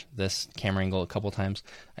switch this camera angle a couple times.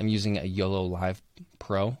 I'm using a YOLO Live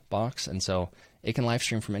Pro box, and so it can live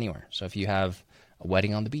stream from anywhere. So if you have a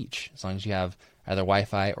wedding on the beach, as long as you have either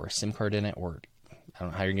Wi-Fi or a SIM card in it, or I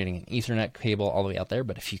don't know how you're getting an Ethernet cable all the way out there,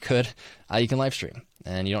 but if you could, you can live stream,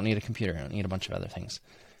 and you don't need a computer. You don't need a bunch of other things.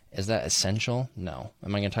 Is that essential? No.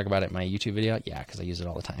 Am I going to talk about it in my YouTube video? Yeah, because I use it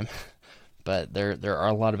all the time. But there are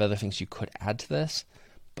a lot of other things you could add to this,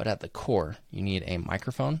 But at the core, you need a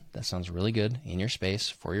microphone that sounds really good in your space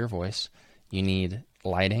for your voice. You need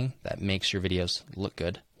lighting that makes your videos look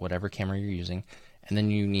good, whatever camera you're using. And then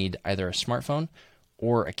you need either a smartphone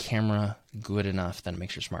or a camera good enough that it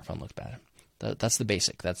makes your smartphone look bad. That's the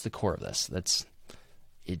basic. That's the core of this.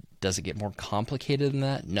 Does it get more complicated than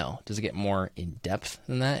that? No. Does it get more in depth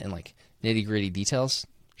than that and like nitty gritty details?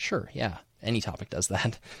 Sure. Yeah. Any topic does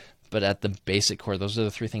that. But at the basic core, those are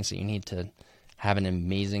the three things that you need to have an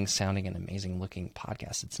amazing sounding and amazing looking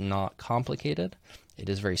podcast. It's not complicated. It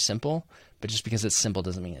is very simple, but just because it's simple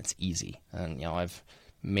doesn't mean it's easy. And, I've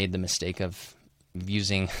made the mistake of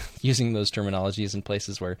using those terminologies in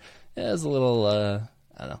places where it's a little, I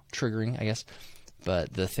don't know, triggering, I guess.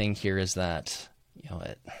 But the thing here is that,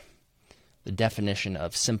 the definition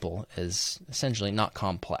of simple is essentially not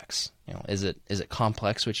complex. Is it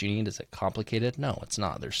complex what you need? Is it complicated? No, it's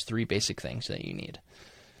not. There's three basic things that you need.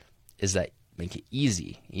 Is that make it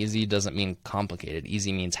easy. Easy doesn't mean complicated.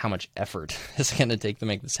 Easy means how much effort is it going to take to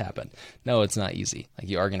make this happen. No, it's not easy. Like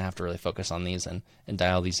you are going to have to really focus on these and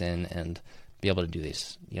dial these in and be able to do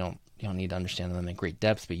these. You don't need to understand them in great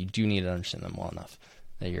depth, but you do need to understand them well enough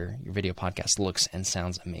that your video podcast looks and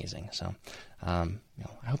sounds amazing. So, I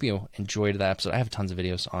hope you enjoyed that episode. I have tons of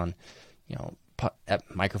videos on,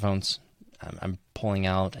 microphones. I'm pulling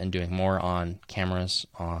out and doing more on cameras,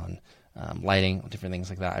 on lighting, different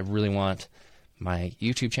things like that. I really want my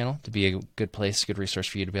YouTube channel to be a good place, good resource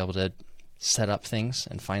for you to be able to set up things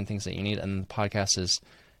and find things that you need. And the podcast is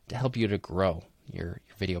to help you to grow your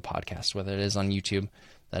video podcast, whether it is on YouTube,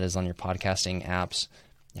 that is on your podcasting apps,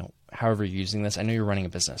 however you're using this. I know you're running a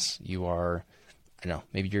business. You are,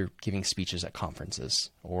 maybe you're giving speeches at conferences,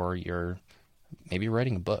 or maybe you're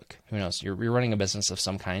writing a book. Who knows? You're running a business of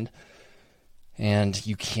some kind, and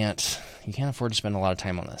you can't afford to spend a lot of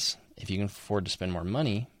time on this. If you can afford to spend more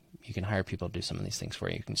money, you can hire people to do some of these things for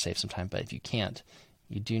you. You can save some time. But if you can't,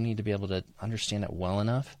 you do need to be able to understand it well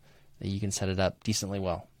enough that you can set it up decently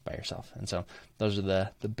well by yourself. And so those are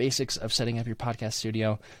the basics of setting up your podcast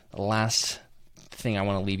studio. The last thing I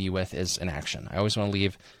want to leave you with is an action. I always want to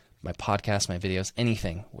leave my podcast, my videos,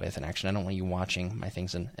 anything with an action. I don't want you watching my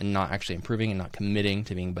things and not actually improving and not committing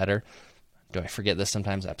to being better. Do I forget this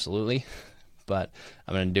sometimes? Absolutely. But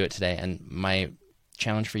I'm going to do it today. And my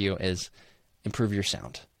challenge for you is improve your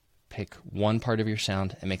sound. Pick one part of your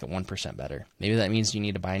sound and make it 1% better. Maybe that means you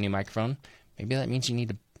need to buy a new microphone. Maybe that means you need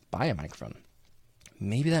to buy a microphone.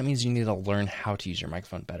 Maybe that means you need to learn how to use your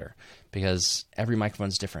microphone better, because every microphone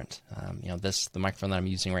is different. The microphone that I'm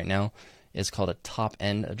using right now is called a top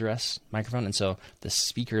end address microphone. And so the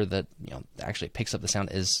speaker that, actually picks up the sound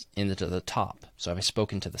is into the top. So if I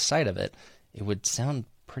spoke into the side of it, it would sound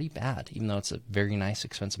pretty bad, even though it's a very nice,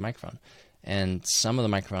 expensive microphone. And some of the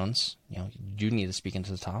microphones, you do need to speak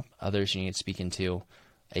into the top. Others, you need to speak into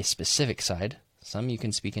a specific side. Some you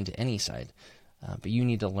can speak into any side. But you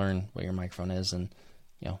need to learn what your microphone is, and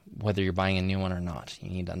whether you're buying a new one or not, you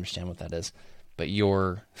need to understand what that is. But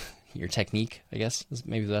your technique, I guess, is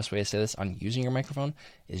maybe the best way to say this, on using your microphone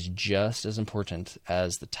is just as important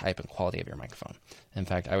as the type and quality of your microphone. In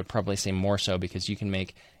fact, I would probably say more so, because you can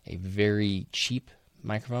make a very cheap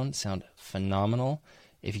microphone sound phenomenal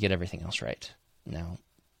if you get everything else right. Now,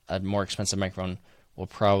 a more expensive microphone will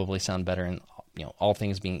probably sound better in all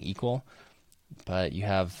things being equal, but you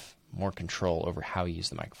have more control over how you use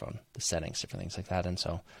the microphone, the settings, different things like that. And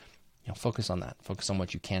so, focus on that. Focus on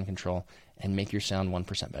what you can control and make your sound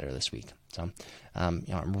 1% better this week. So,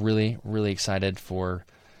 I'm really, really excited for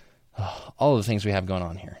all of the things we have going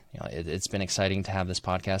on here. It's been exciting to have this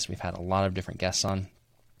podcast. We've had a lot of different guests on.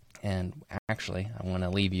 And actually, I want to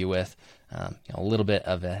leave you with a little bit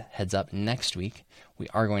of a heads up. Next week, we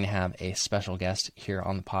are going to have a special guest here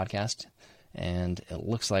on the podcast. And it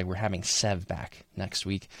looks like we're having Sev back next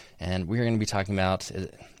week. And we're going to be talking about,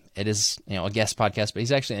 it is a guest podcast, but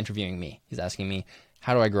he's actually interviewing me. He's asking me,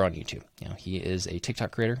 how do I grow on YouTube? He is a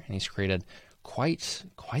TikTok creator, and he's created quite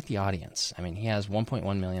the audience. I mean, he has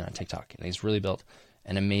 1.1 million on TikTok, and he's really built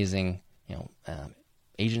an amazing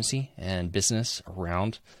agency and business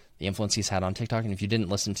around the influence he's had on TikTok. And if you didn't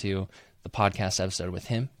listen to the podcast episode with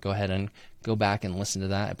him, go ahead and go back and listen to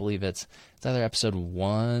that. I believe it's either episode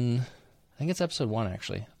 1. I think it's episode 1,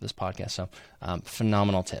 actually, of this podcast. So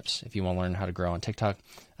phenomenal tips if you want to learn how to grow on TikTok.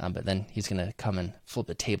 But then he's going to come and flip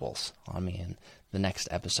the tables on me in the next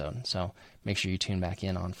episode. So make sure you tune back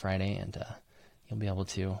in on Friday, and you'll be able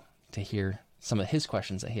to hear some of his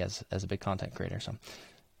questions that he has as a big content creator. So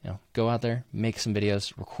go out there, make some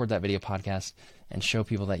videos, record that video podcast, and show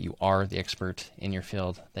people that you are the expert in your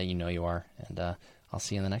field, that you know you are. And I'll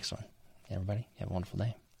see you in the next one. Everybody, have a wonderful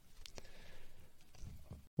day.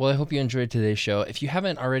 Well, I hope you enjoyed today's show. If you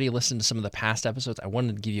haven't already listened to some of the past episodes, I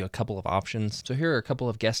wanted to give you a couple of options. So here are a couple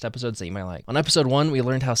of guest episodes that you might like. On episode 1, we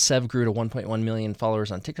learned how Sev grew to 1.1 million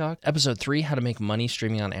followers on TikTok. Episode 3, how to make money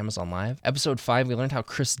streaming on Amazon Live. Episode 5, we learned how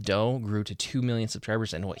Chris Do grew to 2 million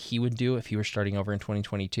subscribers and what he would do if he were starting over in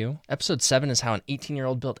 2022. Episode 7 is how an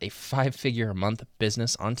 18-year-old built a 5-figure-a-month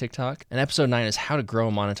business on TikTok. And episode 9 is how to grow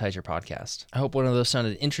and monetize your podcast. I hope one of those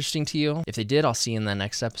sounded interesting to you. If they did, I'll see you in the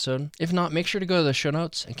next episode. If not, make sure to go to the show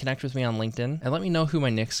notes and connect with me on LinkedIn and let me know who my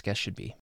next guest should be.